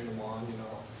back, cheering them on,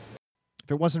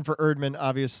 If it wasn't for Erdman,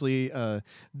 obviously,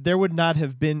 there would not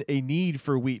have been a need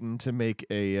for Wheaton to make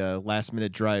a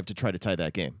last-minute drive to try to tie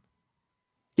that game.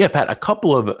 Yeah, Pat, a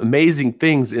couple of amazing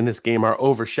things in this game are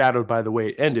overshadowed by the way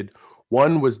it ended.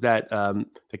 One was that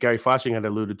Gary Foshing had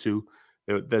alluded to,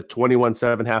 the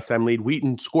 21-7 halftime lead.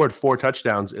 Wheaton scored 4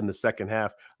 touchdowns in the second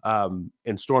half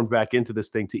and stormed back into this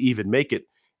thing to even make it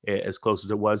as close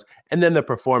as it was. And then the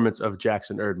performance of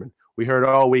Jackson Erdman. We heard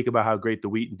all week about how great the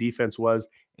Wheaton defense was.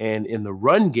 And in the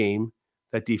run game,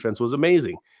 that defense was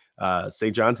amazing.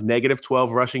 St. John's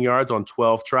 -12 rushing yards on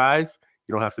 12 tries.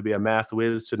 You don't have to be a math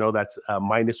whiz to know that's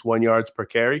 -1 yards per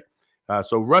carry.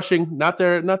 So rushing, not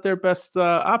their best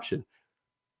option.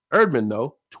 Erdman,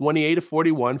 though, 28 of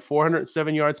 41,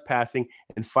 407 yards passing,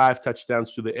 and 5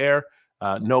 touchdowns through the air.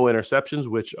 No interceptions,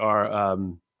 which are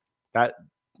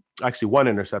actually 1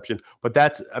 interception. But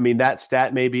that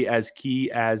stat may be as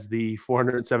key as the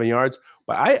 407 yards.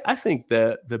 But I think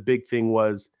the big thing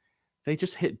was they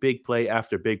just hit big play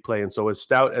after big play. And so as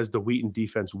stout as the Wheaton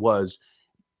defense was,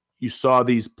 you saw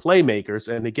these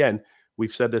playmakers. And again,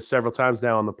 we've said this several times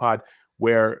now on the pod,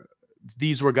 where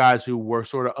these were guys who were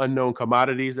sort of unknown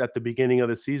commodities at the beginning of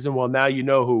the season. Well, now you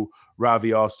know who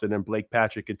Ravi Alston and Blake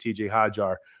Patrick and TJ Hodge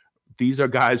are. These are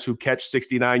guys who catch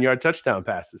 69-yard touchdown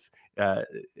passes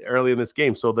early in this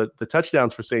game. So the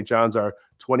touchdowns for St. John's are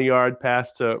 20-yard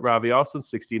pass to Ravi Alston,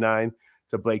 69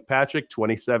 to Blake Patrick,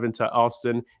 27 to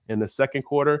Alston in the second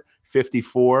quarter,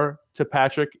 54 to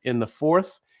Patrick in the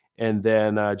fourth, and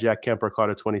then Jack Kemper caught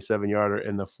a 27-yarder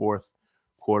in the fourth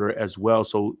quarter as well.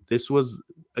 So this was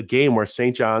a game where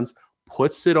St. John's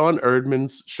puts it on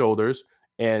Erdman's shoulders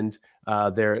and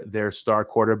their star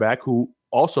quarterback, who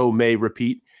also may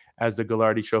repeat as the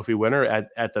Gagliardi Trophy winner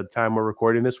at the time we're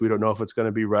recording this. We don't know if it's going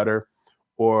to be Rudder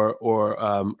or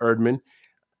Erdman.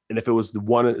 And if it was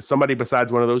somebody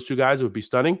besides one of those two guys, it would be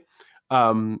stunning.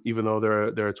 Even though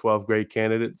there are 12 great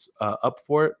candidates up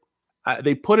for it,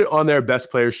 they put it on their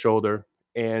best player's shoulder,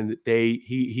 and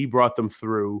he brought them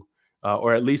through,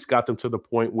 or at least got them to the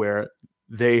point where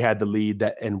they had the lead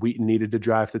and Wheaton needed to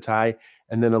drive to tie.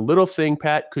 And then a little thing,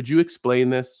 Pat, could you explain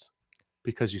this?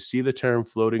 because you see the term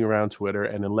floating around Twitter,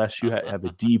 and unless you have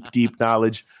a deep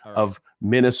knowledge of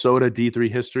Minnesota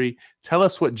D3 history, tell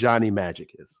us what Johnny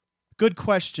Magic is. Good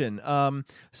question.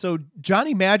 So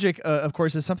Johnny Magic, of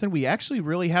course, is something we actually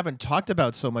really haven't talked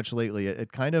about so much lately.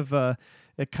 It kind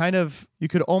of, you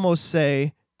could almost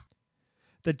say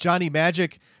that Johnny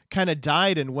Magic kind of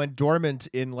died and went dormant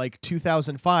in like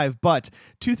 2005, but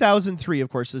 2003, of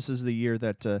course, this is the year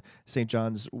that St.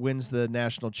 John's wins the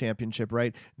national championship,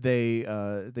 right? They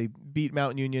beat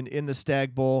Mount Union in the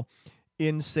Stag Bowl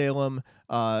in Salem.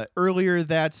 Earlier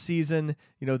that season,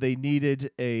 they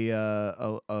needed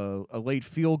a late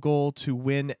field goal to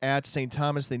win at St.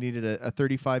 Thomas. They needed a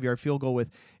 35-yard field goal with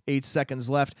 8 seconds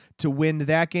left to win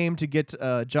that game, to get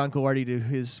John Ghilardi to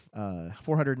his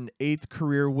 408th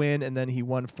career win, and then he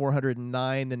won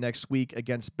 409 the next week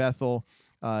against Bethel,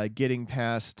 getting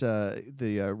past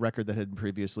the record that had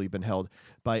previously been held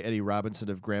by Eddie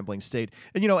Robinson of Grambling State.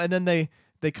 And and then they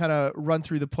kind of run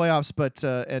through the playoffs, but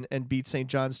and beat St.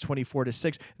 John's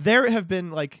 24-6. There have been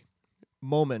like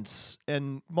moments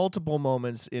and multiple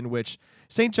moments in which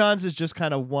St. John's is just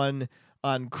kind of won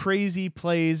on crazy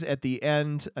plays at the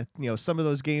end. Some of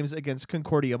those games against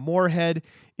Concordia Moorhead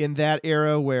in that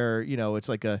era where, it's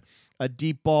like a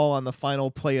deep ball on the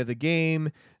final play of the game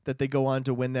that they go on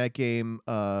to win that game,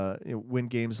 win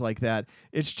games like that.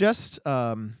 It's just,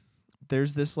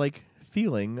 there's this like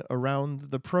feeling around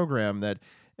the program that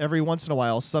every once in a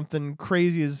while something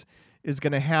crazy is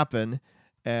going to happen,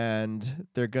 and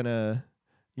they're going to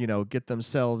get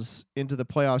themselves into the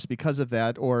playoffs because of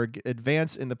that, or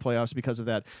advance in the playoffs because of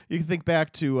that. You can think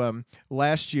back to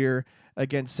last year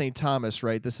against St. Thomas,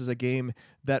 right? This is a game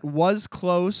that was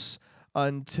close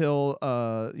until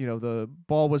the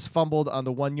ball was fumbled on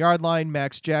the 1 yard line.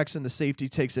 Max Jackson, the safety,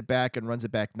 takes it back and runs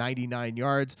it back 99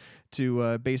 yards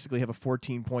to basically have a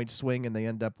 14-point swing, and they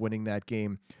end up winning that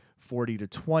game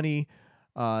 40-20.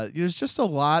 There's just a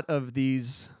lot of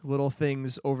these little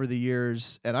things over the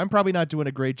years, and I'm probably not doing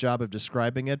a great job of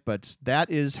describing it, but that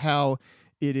is how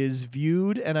it is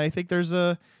viewed. And I think there's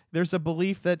a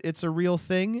belief that it's a real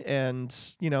thing. And,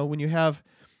 when you have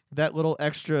that little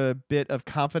extra bit of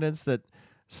confidence that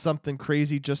something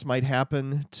crazy just might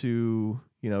happen to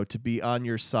be on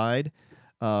your side.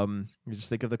 You just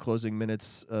think of the closing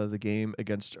minutes of the game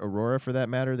against Aurora, for that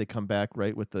matter. They come back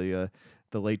right with the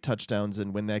late touchdowns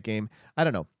and win that game. I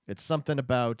don't know. It's something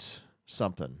about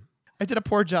something. I did a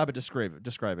poor job at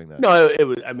describing that. No, it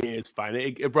was. I mean, it's fine.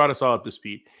 It brought us all up to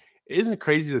speed. Isn't it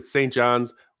crazy that St.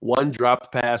 John's, one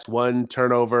dropped pass, one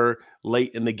turnover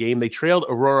late in the game, they trailed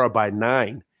Aurora by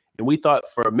 9, and we thought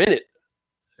for a minute,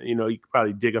 you could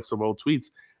probably dig up some old tweets,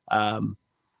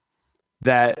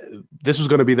 that this was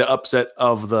going to be the upset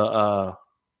of the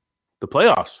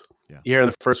playoffs. Yeah. Here in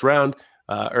the first round.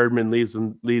 Erdman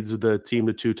leads the team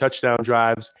to 2 touchdown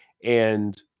drives,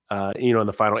 and in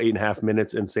the final 8.5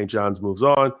 minutes, and St. John's moves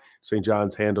on. St.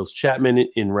 John's handles Chapman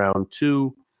in round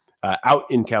 2, out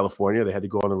in California. They had to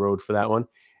go on the road for that one,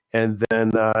 and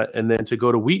then to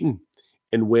go to Wheaton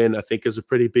and win, I think, is a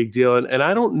pretty big deal. And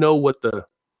I don't know what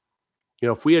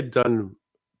if we had done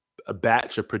a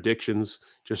batch of predictions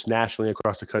just nationally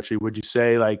across the country, would you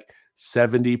say like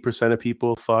 70% of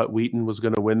people thought Wheaton was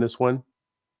going to win this one?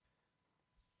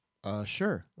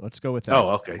 Sure. Let's go with that. Oh,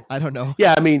 okay. I don't know.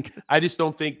 Yeah, I mean, I just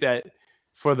don't think that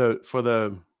for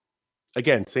the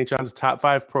again, St. John's top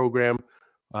 5 program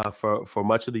for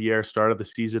much of the year, start of the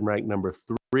season ranked number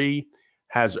 3,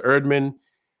 has Erdman,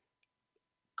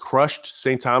 crushed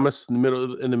St. Thomas in the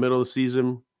middle of the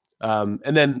season,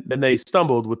 and then they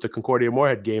stumbled with the Concordia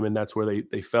Moorhead game, and that's where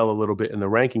they fell a little bit in the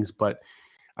rankings. But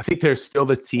I think they're still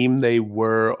the team they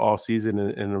were all season,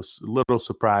 and I was a little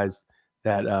surprised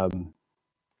that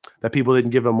that people didn't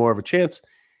give them more of a chance.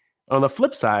 On the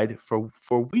flip side, for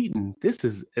Wheaton, this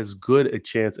is as good a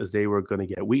chance as they were going to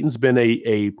get. Wheaton's been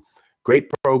a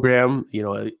great program,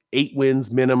 8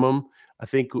 wins minimum, I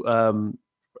think,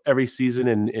 every season,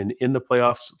 and in the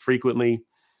playoffs frequently.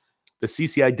 The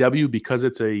CCIW, because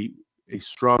it's a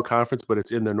strong conference, but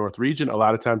it's in the North region, a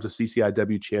lot of times the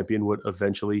CCIW champion would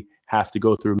eventually have to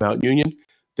go through Mount Union.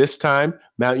 This time,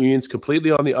 Mount Union's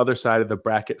completely on the other side of the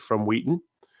bracket from Wheaton.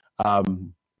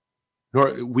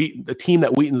 The team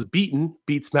that Wheaton's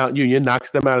beats Mount Union,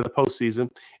 knocks them out of the postseason.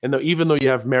 And even though you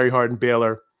have Mary Hardin,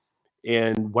 Baylor,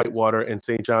 and Whitewater and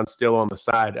St. John still on the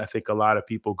side, I think a lot of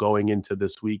people going into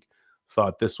this week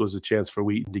thought this was a chance for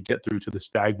Wheaton to get through to the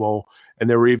Stag Bowl. And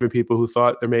there were even people who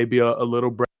thought there may be a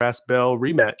little brass bell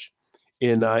rematch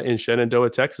in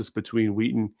Shenandoah, Texas, between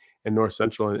Wheaton and North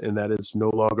Central, and that is no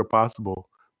longer possible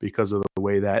because of the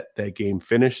way that game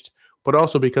finished, but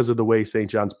also because of the way St.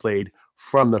 John's played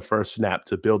from the first snap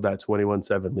to build that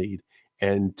 21-7 lead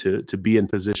and to be in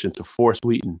position to force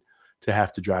Wheaton to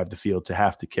have to drive the field, to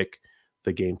have to kick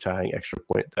the game-tying extra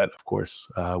point. That, of course,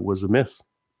 was a miss.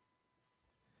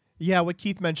 Yeah, what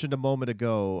Keith mentioned a moment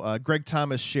ago, Greg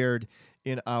Thomas shared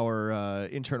in our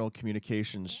internal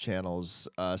communications channels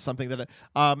something that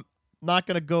I'm not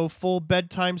going to go full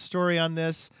bedtime story on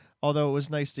this, although it was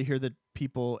nice to hear that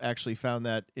people actually found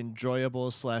that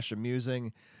enjoyable /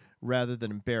 amusing rather than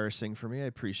embarrassing for me. I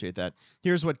appreciate that.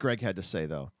 Here's what Greg had to say,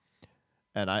 though,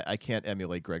 and I can't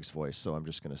emulate Greg's voice, so I'm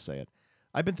just going to say it.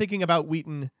 I've been thinking about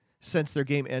Wheaton since their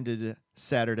game ended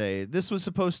Saturday. This was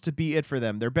supposed to be it for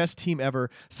them. Their best team ever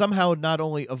somehow not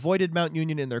only avoided Mount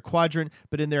Union in their quadrant,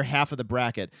 but in their half of the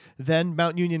bracket. Then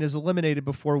Mount Union is eliminated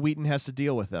before Wheaton has to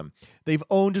deal with them. They've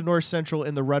owned North Central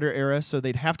in the Rudder era, so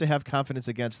they'd have to have confidence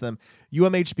against them.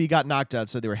 UMHB got knocked out,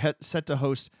 so they were set to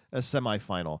host a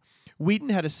semifinal. Wheaton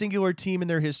had a singular team in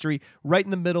their history right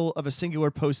in the middle of a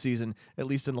singular postseason, at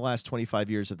least in the last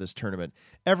 25 years of this tournament.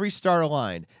 Every star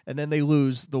aligned, and then they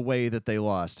lose the way that they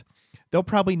lost. They'll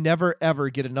probably never, ever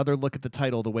get another look at the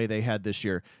title the way they had this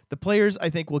year. The players, I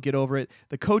think, will get over it.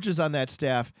 The coaches on that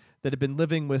staff that have been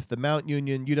living with the Mount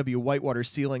Union, UW-Whitewater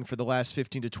ceiling for the last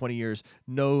 15 to 20 years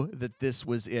know that this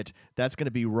was it. That's going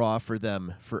to be raw for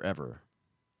them forever.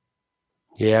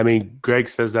 Yeah, I mean, Greg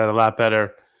says that a lot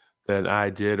better than I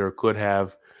did or could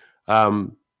have. I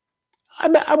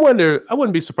wonder. I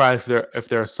wouldn't be surprised if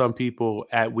there are some people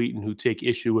at Wheaton who take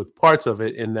issue with parts of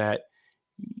it, in that,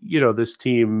 this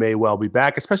team may well be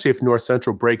back, especially if North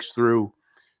Central breaks through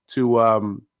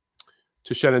to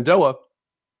Shenandoah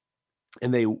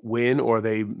and they win or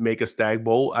they make a Stag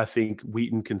Bowl. I think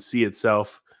Wheaton can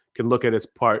look at its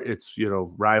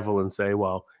rival and say,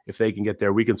 well, if they can get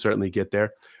there, we can certainly get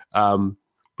there.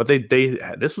 But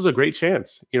this was a great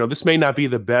chance. This may not be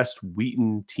the best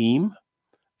Wheaton team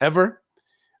ever,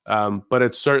 but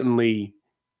it's certainly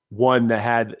one that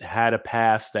had a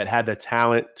path, that had the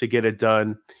talent to get it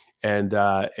done,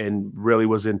 and really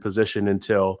was in position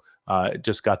until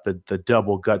just got the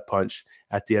double gut punch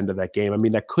at the end of that game. I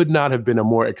mean, that could not have been a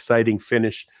more exciting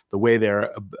finish, the way they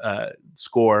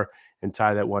score and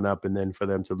tie that one up, and then for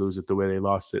them to lose it the way they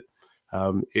lost it.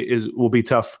 Will be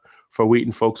tough for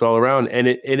Wheaton folks all around, and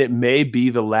it may be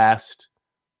the last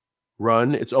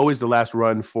run. It's always the last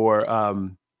run for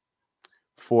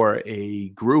a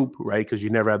group, right? Because you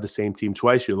never have the same team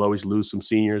twice. You'll always lose some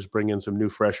seniors, bring in some new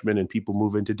freshmen, and people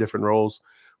move into different roles.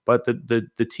 But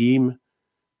the team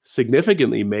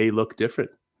significantly may look different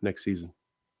next season.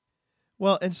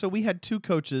 Well, and so we had two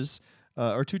coaches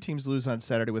or two teams lose on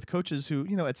Saturday, with coaches who,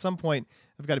 at some point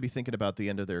have got to be thinking about the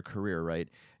end of their career, right?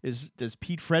 Does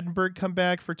Pete Fredenberg come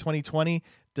back for 2020?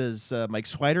 Does Mike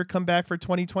Swider come back for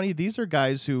 2020? These are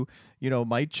guys who,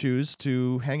 might choose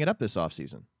to hang it up this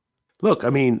offseason. Look,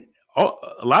 I mean, a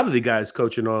lot of the guys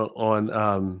coaching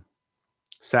on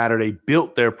Saturday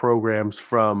built their programs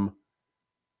from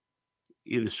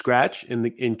either scratch.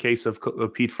 In case of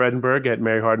Pete Fredenberg at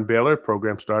Mary Hardin Baylor,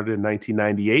 program started in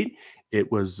 1998.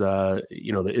 It was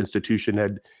the institution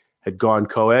had gone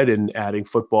co-ed, and adding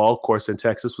football, of course, in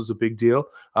Texas was a big deal.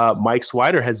 Mike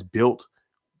Swider has built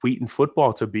Wheaton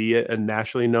football to be a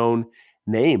nationally known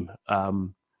name,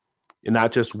 and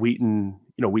not just Wheaton.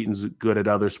 Wheaton's good at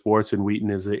other sports, and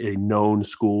Wheaton is a known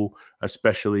school,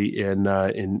 especially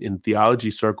in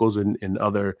theology circles and in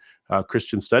other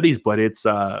Christian studies. But it's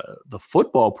the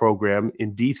football program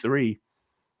in D3.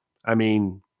 I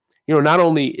mean, not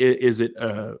only is it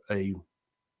a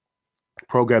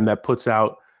program that puts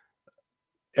out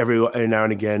every now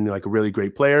and again like a really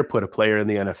great player, put a player in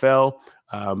the NFL,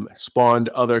 spawned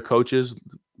other coaches.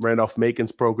 Randolph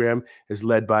Macon's program is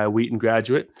led by a Wheaton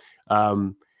graduate.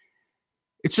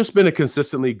 It's just been a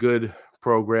consistently good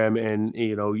program. And,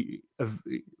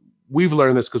 we've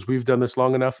learned this because we've done this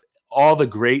long enough. All the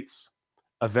greats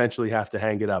eventually have to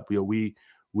hang it up.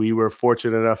 We were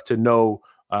fortunate enough to know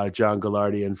John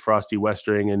Gallardi and Frosty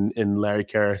Westering and Larry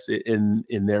Karras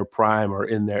in their prime or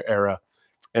in their era.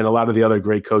 And a lot of the other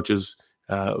great coaches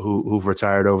who've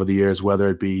retired over the years, whether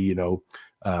it be,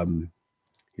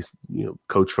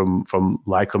 coach from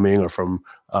Lycoming or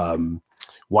from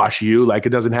Wash U. Like, it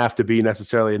doesn't have to be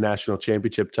necessarily a national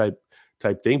championship type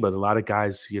thing, but a lot of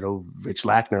guys, Rich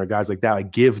Lackner, guys like that,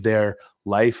 like, give their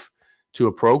life to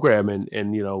a program.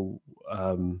 And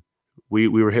we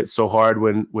were hit so hard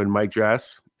when Mike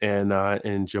Drass and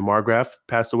Jim Margraf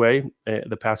passed away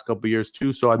the past couple of years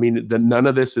too. So I mean, none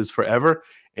of this is forever.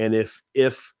 And if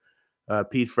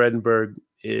Pete Fredenberg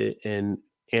and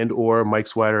or Mike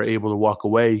Swider are able to walk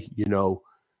away,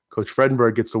 Coach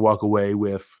Fredenberg gets to walk away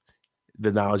with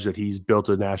the knowledge that he's built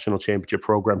a national championship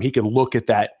program. He can look at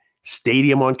that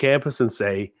stadium on campus and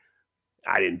say,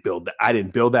 I didn't build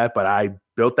that, but I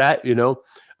built that,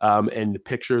 and the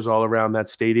pictures all around that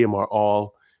stadium are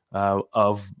all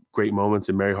of great moments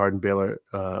in Mary Hardin Baylor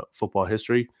football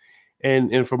history.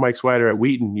 And for Mike Swider at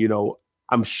Wheaton,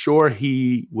 I'm sure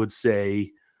he would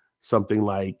say something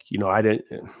like,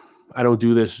 I don't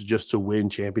do this just to win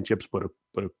championships, but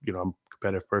I'm a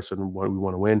competitive person. We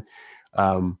want to win.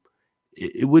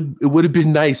 It would have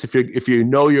been nice if you're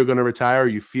going to retire, or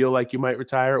you feel like you might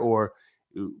retire, or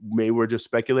maybe we're just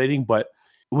speculating, but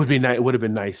it would have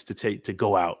been nice to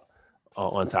go out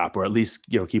on top, or at least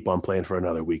keep on playing for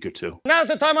another week or two. Now's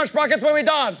the time on Sprockets when we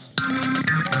dance.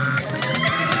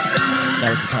 That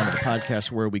was the time of the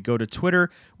podcast where we go to Twitter.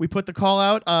 We put the call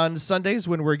out on Sundays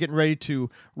when we're getting ready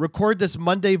to record this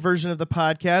Monday version of the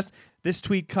podcast. This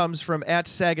tweet comes from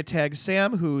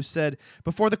 @SagatagSam, who said,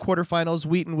 before the quarterfinals,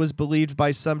 Wheaton was believed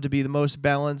by some to be the most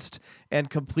balanced and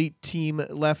complete team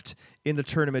left in the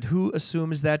tournament. Who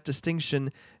assumes that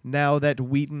distinction now that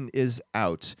Wheaton is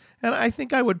out? And I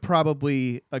think I would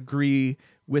probably agree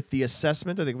with the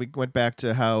assessment. I think we went back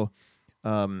to how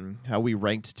we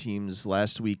ranked teams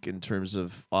last week in terms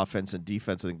of offense and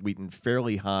defense. I think Wheaton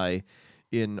fairly high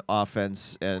in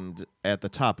offense and at the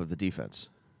top of the defense.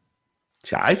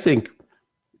 I think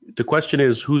the question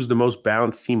is, who's the most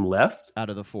balanced team left out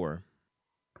of the four?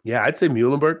 Yeah, I'd say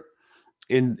Muhlenberg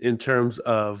in terms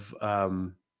of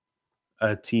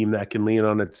a team that can lean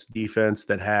on its defense,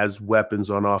 that has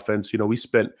weapons on offense. We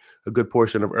spent a good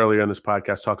portion of earlier in this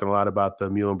podcast talking a lot about the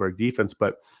Muhlenberg defense,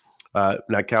 but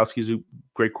Natkowski's a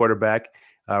great quarterback.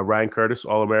 Ryan Curtis,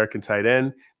 All-American tight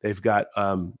end. They've got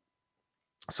some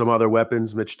other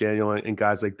weapons, Mitch Daniel and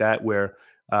guys like that, where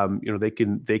they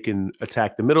can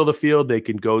attack the middle of the field. They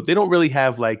can go. They don't really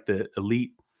have like the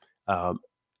elite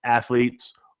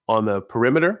athletes on the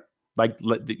perimeter, like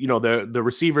the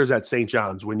receivers at St.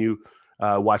 John's. When you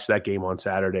watch that game on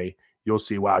Saturday, you'll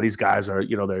see, wow, these guys are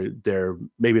they're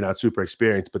maybe not super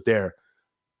experienced, but they're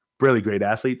really great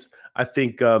athletes. I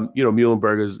think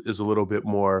Muhlenberg is a little bit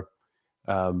more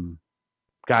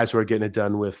guys who are getting it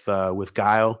done with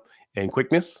guile and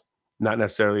quickness. Not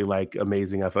necessarily like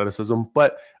amazing athleticism,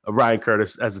 but Ryan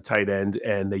Curtis as a tight end,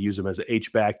 and they use him as an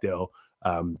H-back. They'll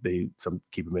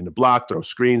keep him in the block, throw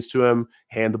screens to him,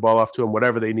 hand the ball off to him,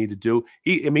 whatever they need to do.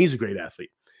 He's a great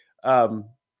athlete.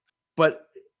 But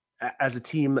as a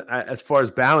team, as far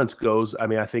as balance goes,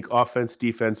 I think offense,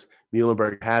 defense,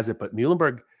 Muhlenberg has it. But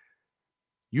Muhlenberg,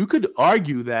 you could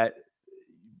argue that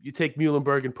you take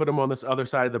Muhlenberg and put him on this other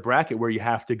side of the bracket where you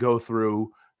have to go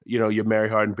through your Mary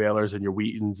Hardin Baylors and your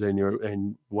Wheatons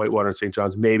and Whitewater and St.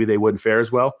 John's. Maybe they wouldn't fare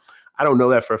as well. I don't know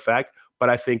that for a fact,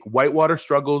 but I think Whitewater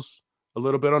struggles a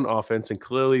little bit on offense, and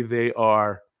clearly they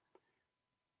are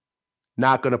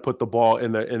not going to put the ball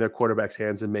in their quarterback's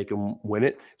hands and make them win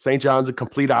it. St. John's a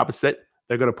complete opposite.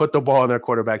 They're going to put the ball in their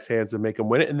quarterback's hands and make them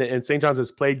win it. And St. John's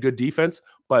has played good defense,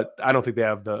 but I don't think they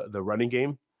have the running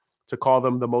game to call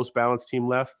them the most balanced team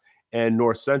left. And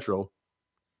North Central,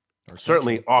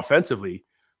 certainly offensively,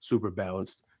 super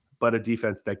balanced, but a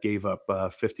defense that gave up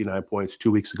 59 points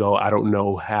 2 weeks ago. I don't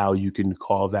know how you can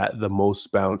call that the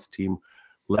most balanced team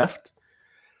left.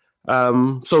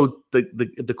 So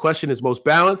the question is most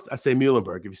balanced. I say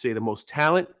Muhlenberg. If you say the most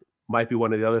talent, might be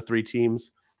one of the other three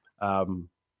teams.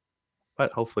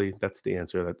 But hopefully that's the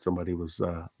answer that somebody was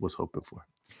hoping for.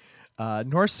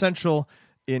 North Central,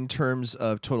 in terms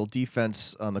of total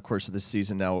defense on the course of this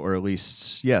season now, or at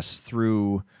least, yes,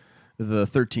 through the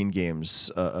 13 games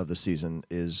of the season,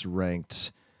 is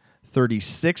ranked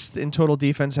 36th in total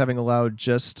defense, having allowed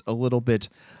just a little bit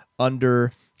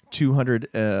under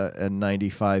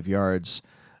 295 yards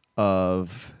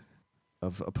of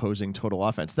opposing total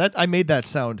offense. That I made that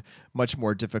sound much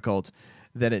more difficult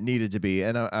than it needed to be,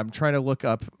 and I'm trying to look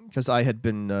up, because I'd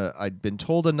been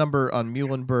told a number on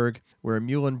Muhlenberg, where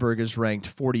Muhlenberg is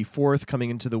ranked 44th coming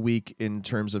into the week in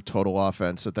terms of total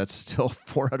offense. So that's still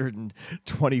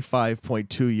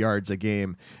 425.2 yards a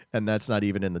game, and that's not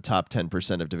even in the top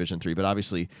 10% of Division III. But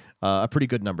obviously, a pretty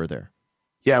good number there.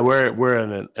 Yeah, we're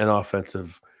in an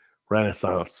offensive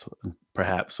renaissance,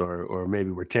 perhaps, or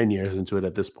maybe we're 10 years into it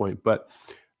at this point. But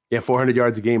yeah, 400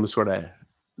 yards a game is sort of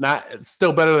not, it's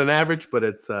still better than average, but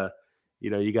it's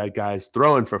you got guys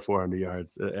throwing for 400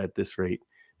 yards at this rate,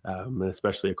 and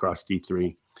especially across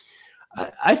D3.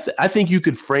 I think you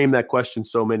could frame that question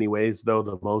so many ways, though.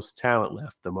 The most talent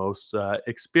left, the most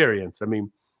experience.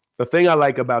 The thing I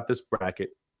like about this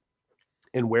bracket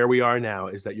and where we are now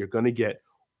is that you're going to get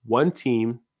one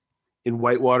team in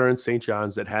Whitewater and St.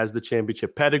 John's that has the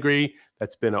championship pedigree,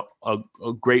 that's been a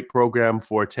great program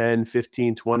for 10,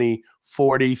 15, 20,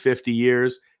 40, 50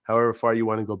 years, however far you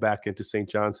want to go back into St.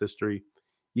 John's history.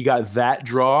 You got that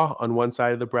draw on one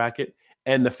side of the bracket,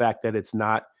 and the fact that it's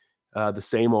not the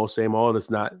same old. It's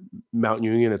not Mount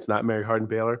Union. It's not Mary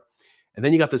Hardin-Baylor. And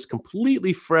then you got this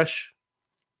completely fresh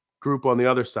group on the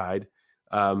other side.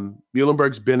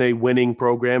 Muhlenberg's been a winning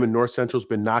program, and North Central's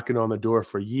been knocking on the door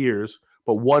for years.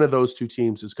 But one of those two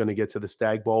teams is going to get to the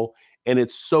Stag Bowl, and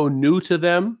it's so new to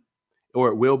them, or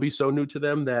it will be so new to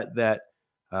them, that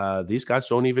these guys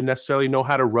don't even necessarily know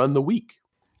how to run the week.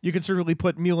 You can certainly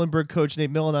put Muhlenberg coach Nate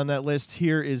Millen on that list.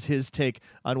 Here is his take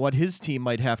on what his team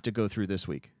might have to go through this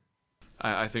week.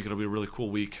 I think it'll be a really cool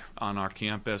week on our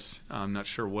campus. I'm not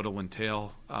sure what it'll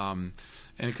entail, and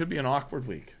it could be an awkward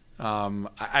week.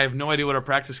 I have no idea what our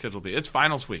practice schedule will be. It's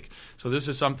finals week, so this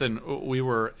is something we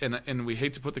were, and we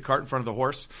hate to put the cart in front of the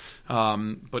horse,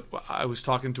 but I was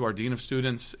talking to our dean of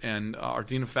students and our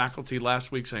dean of faculty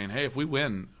last week saying, hey, if we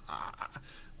win,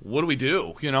 what do we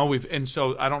do? And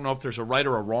so I don't know if there's a right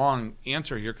or a wrong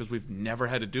answer here because we've never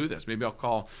had to do this. Maybe I'll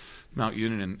call Mount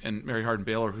Union and Mary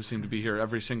Hardin-Baylor, who seem to be here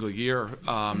every single year,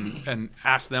 and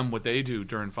ask them what they do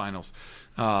during finals.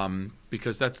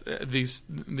 Because that's these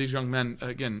young men,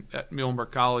 again, at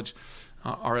Muhlenberg College,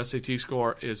 our SAT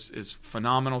score is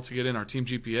phenomenal to get in. Our team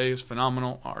GPA is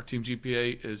phenomenal. Our team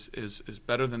GPA is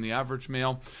better than the average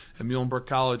male at Muhlenberg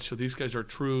College. So these guys are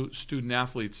true student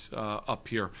athletes up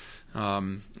here.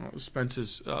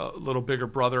 Spence's little bigger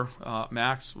brother,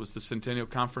 Max, was the Centennial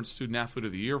Conference Student Athlete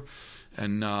of the Year.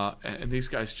 And these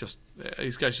guys just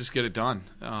get it done.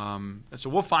 And so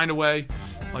we'll find a way,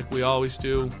 like we always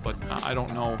do. But I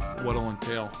don't know what it'll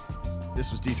entail. This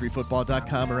was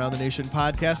D3Football.com Around the Nation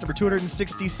podcast, number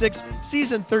 266,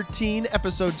 season 13,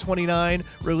 episode 29,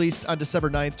 released on December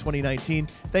 9th, 2019.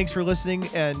 Thanks for listening,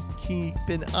 and keep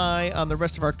an eye on the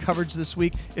rest of our coverage this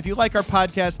week. If you like our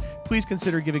podcast, please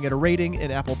consider giving it a rating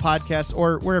in Apple Podcasts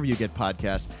or wherever you get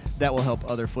podcasts. That will help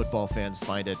other football fans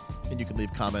find it, and you can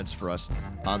leave comments for us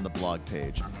on the blog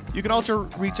page. You can also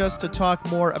reach us to talk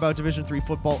more about Division III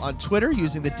football on Twitter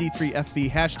using the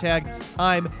D3FB hashtag.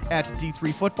 I'm at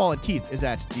D3Football, and Keith is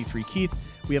at D3Keith.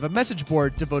 We have a message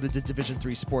board devoted to Division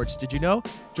III sports. Did you know?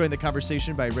 Join the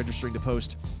conversation by registering to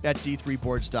post at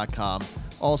D3Boards.com.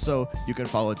 Also, you can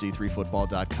follow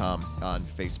D3Football.com on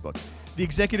Facebook. The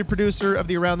executive producer of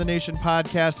the Around the Nation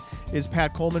podcast is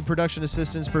Pat Coleman. Production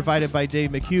assistance provided by Dave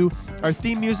McHugh. Our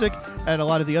theme music and a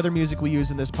lot of the other music we use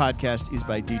in this podcast is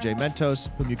by DJ Mentos,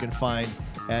 whom you can find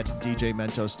at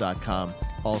djmentos.com.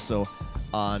 Also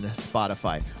on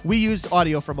Spotify. We used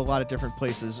audio from a lot of different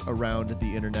places around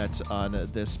the internet on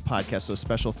this podcast, so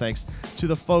special thanks to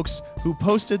the folks who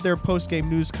posted their post-game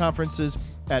news conferences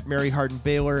at Mary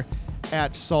Hardin-Baylor,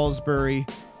 at Salisbury,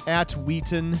 at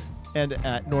Wheaton, and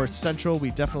at North Central.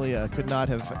 We definitely could not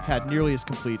have had nearly as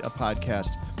complete a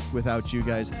podcast without you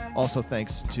guys. Also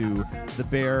thanks to the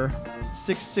Bear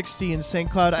 660 in St.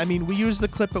 Cloud. I mean, we used the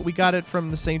clip, but we got it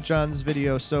from the St. John's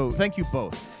video, so thank you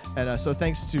both. And so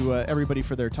thanks to everybody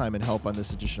for their time and help on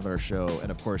this edition of our show.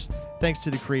 And, of course, thanks to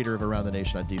the creator of Around the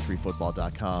Nation on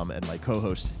D3Football.com and my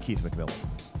co-host, Keith McMillan.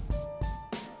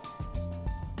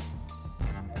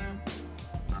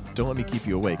 Don't let me keep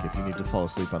you awake. If you need to fall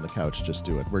asleep on the couch, just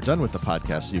do it. We're done with the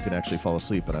podcast, so you can actually fall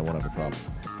asleep, and I won't have a problem.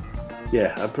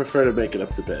 Yeah, I prefer to make it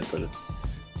up to bed, but,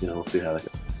 we'll see how that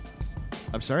goes.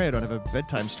 I'm sorry I don't have a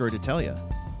bedtime story to tell you.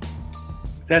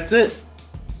 That's it.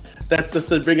 That's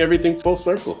to bring everything full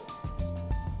circle.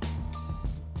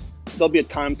 There'll be a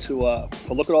time to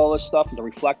look at all this stuff and to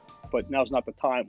reflect, but now's not the time.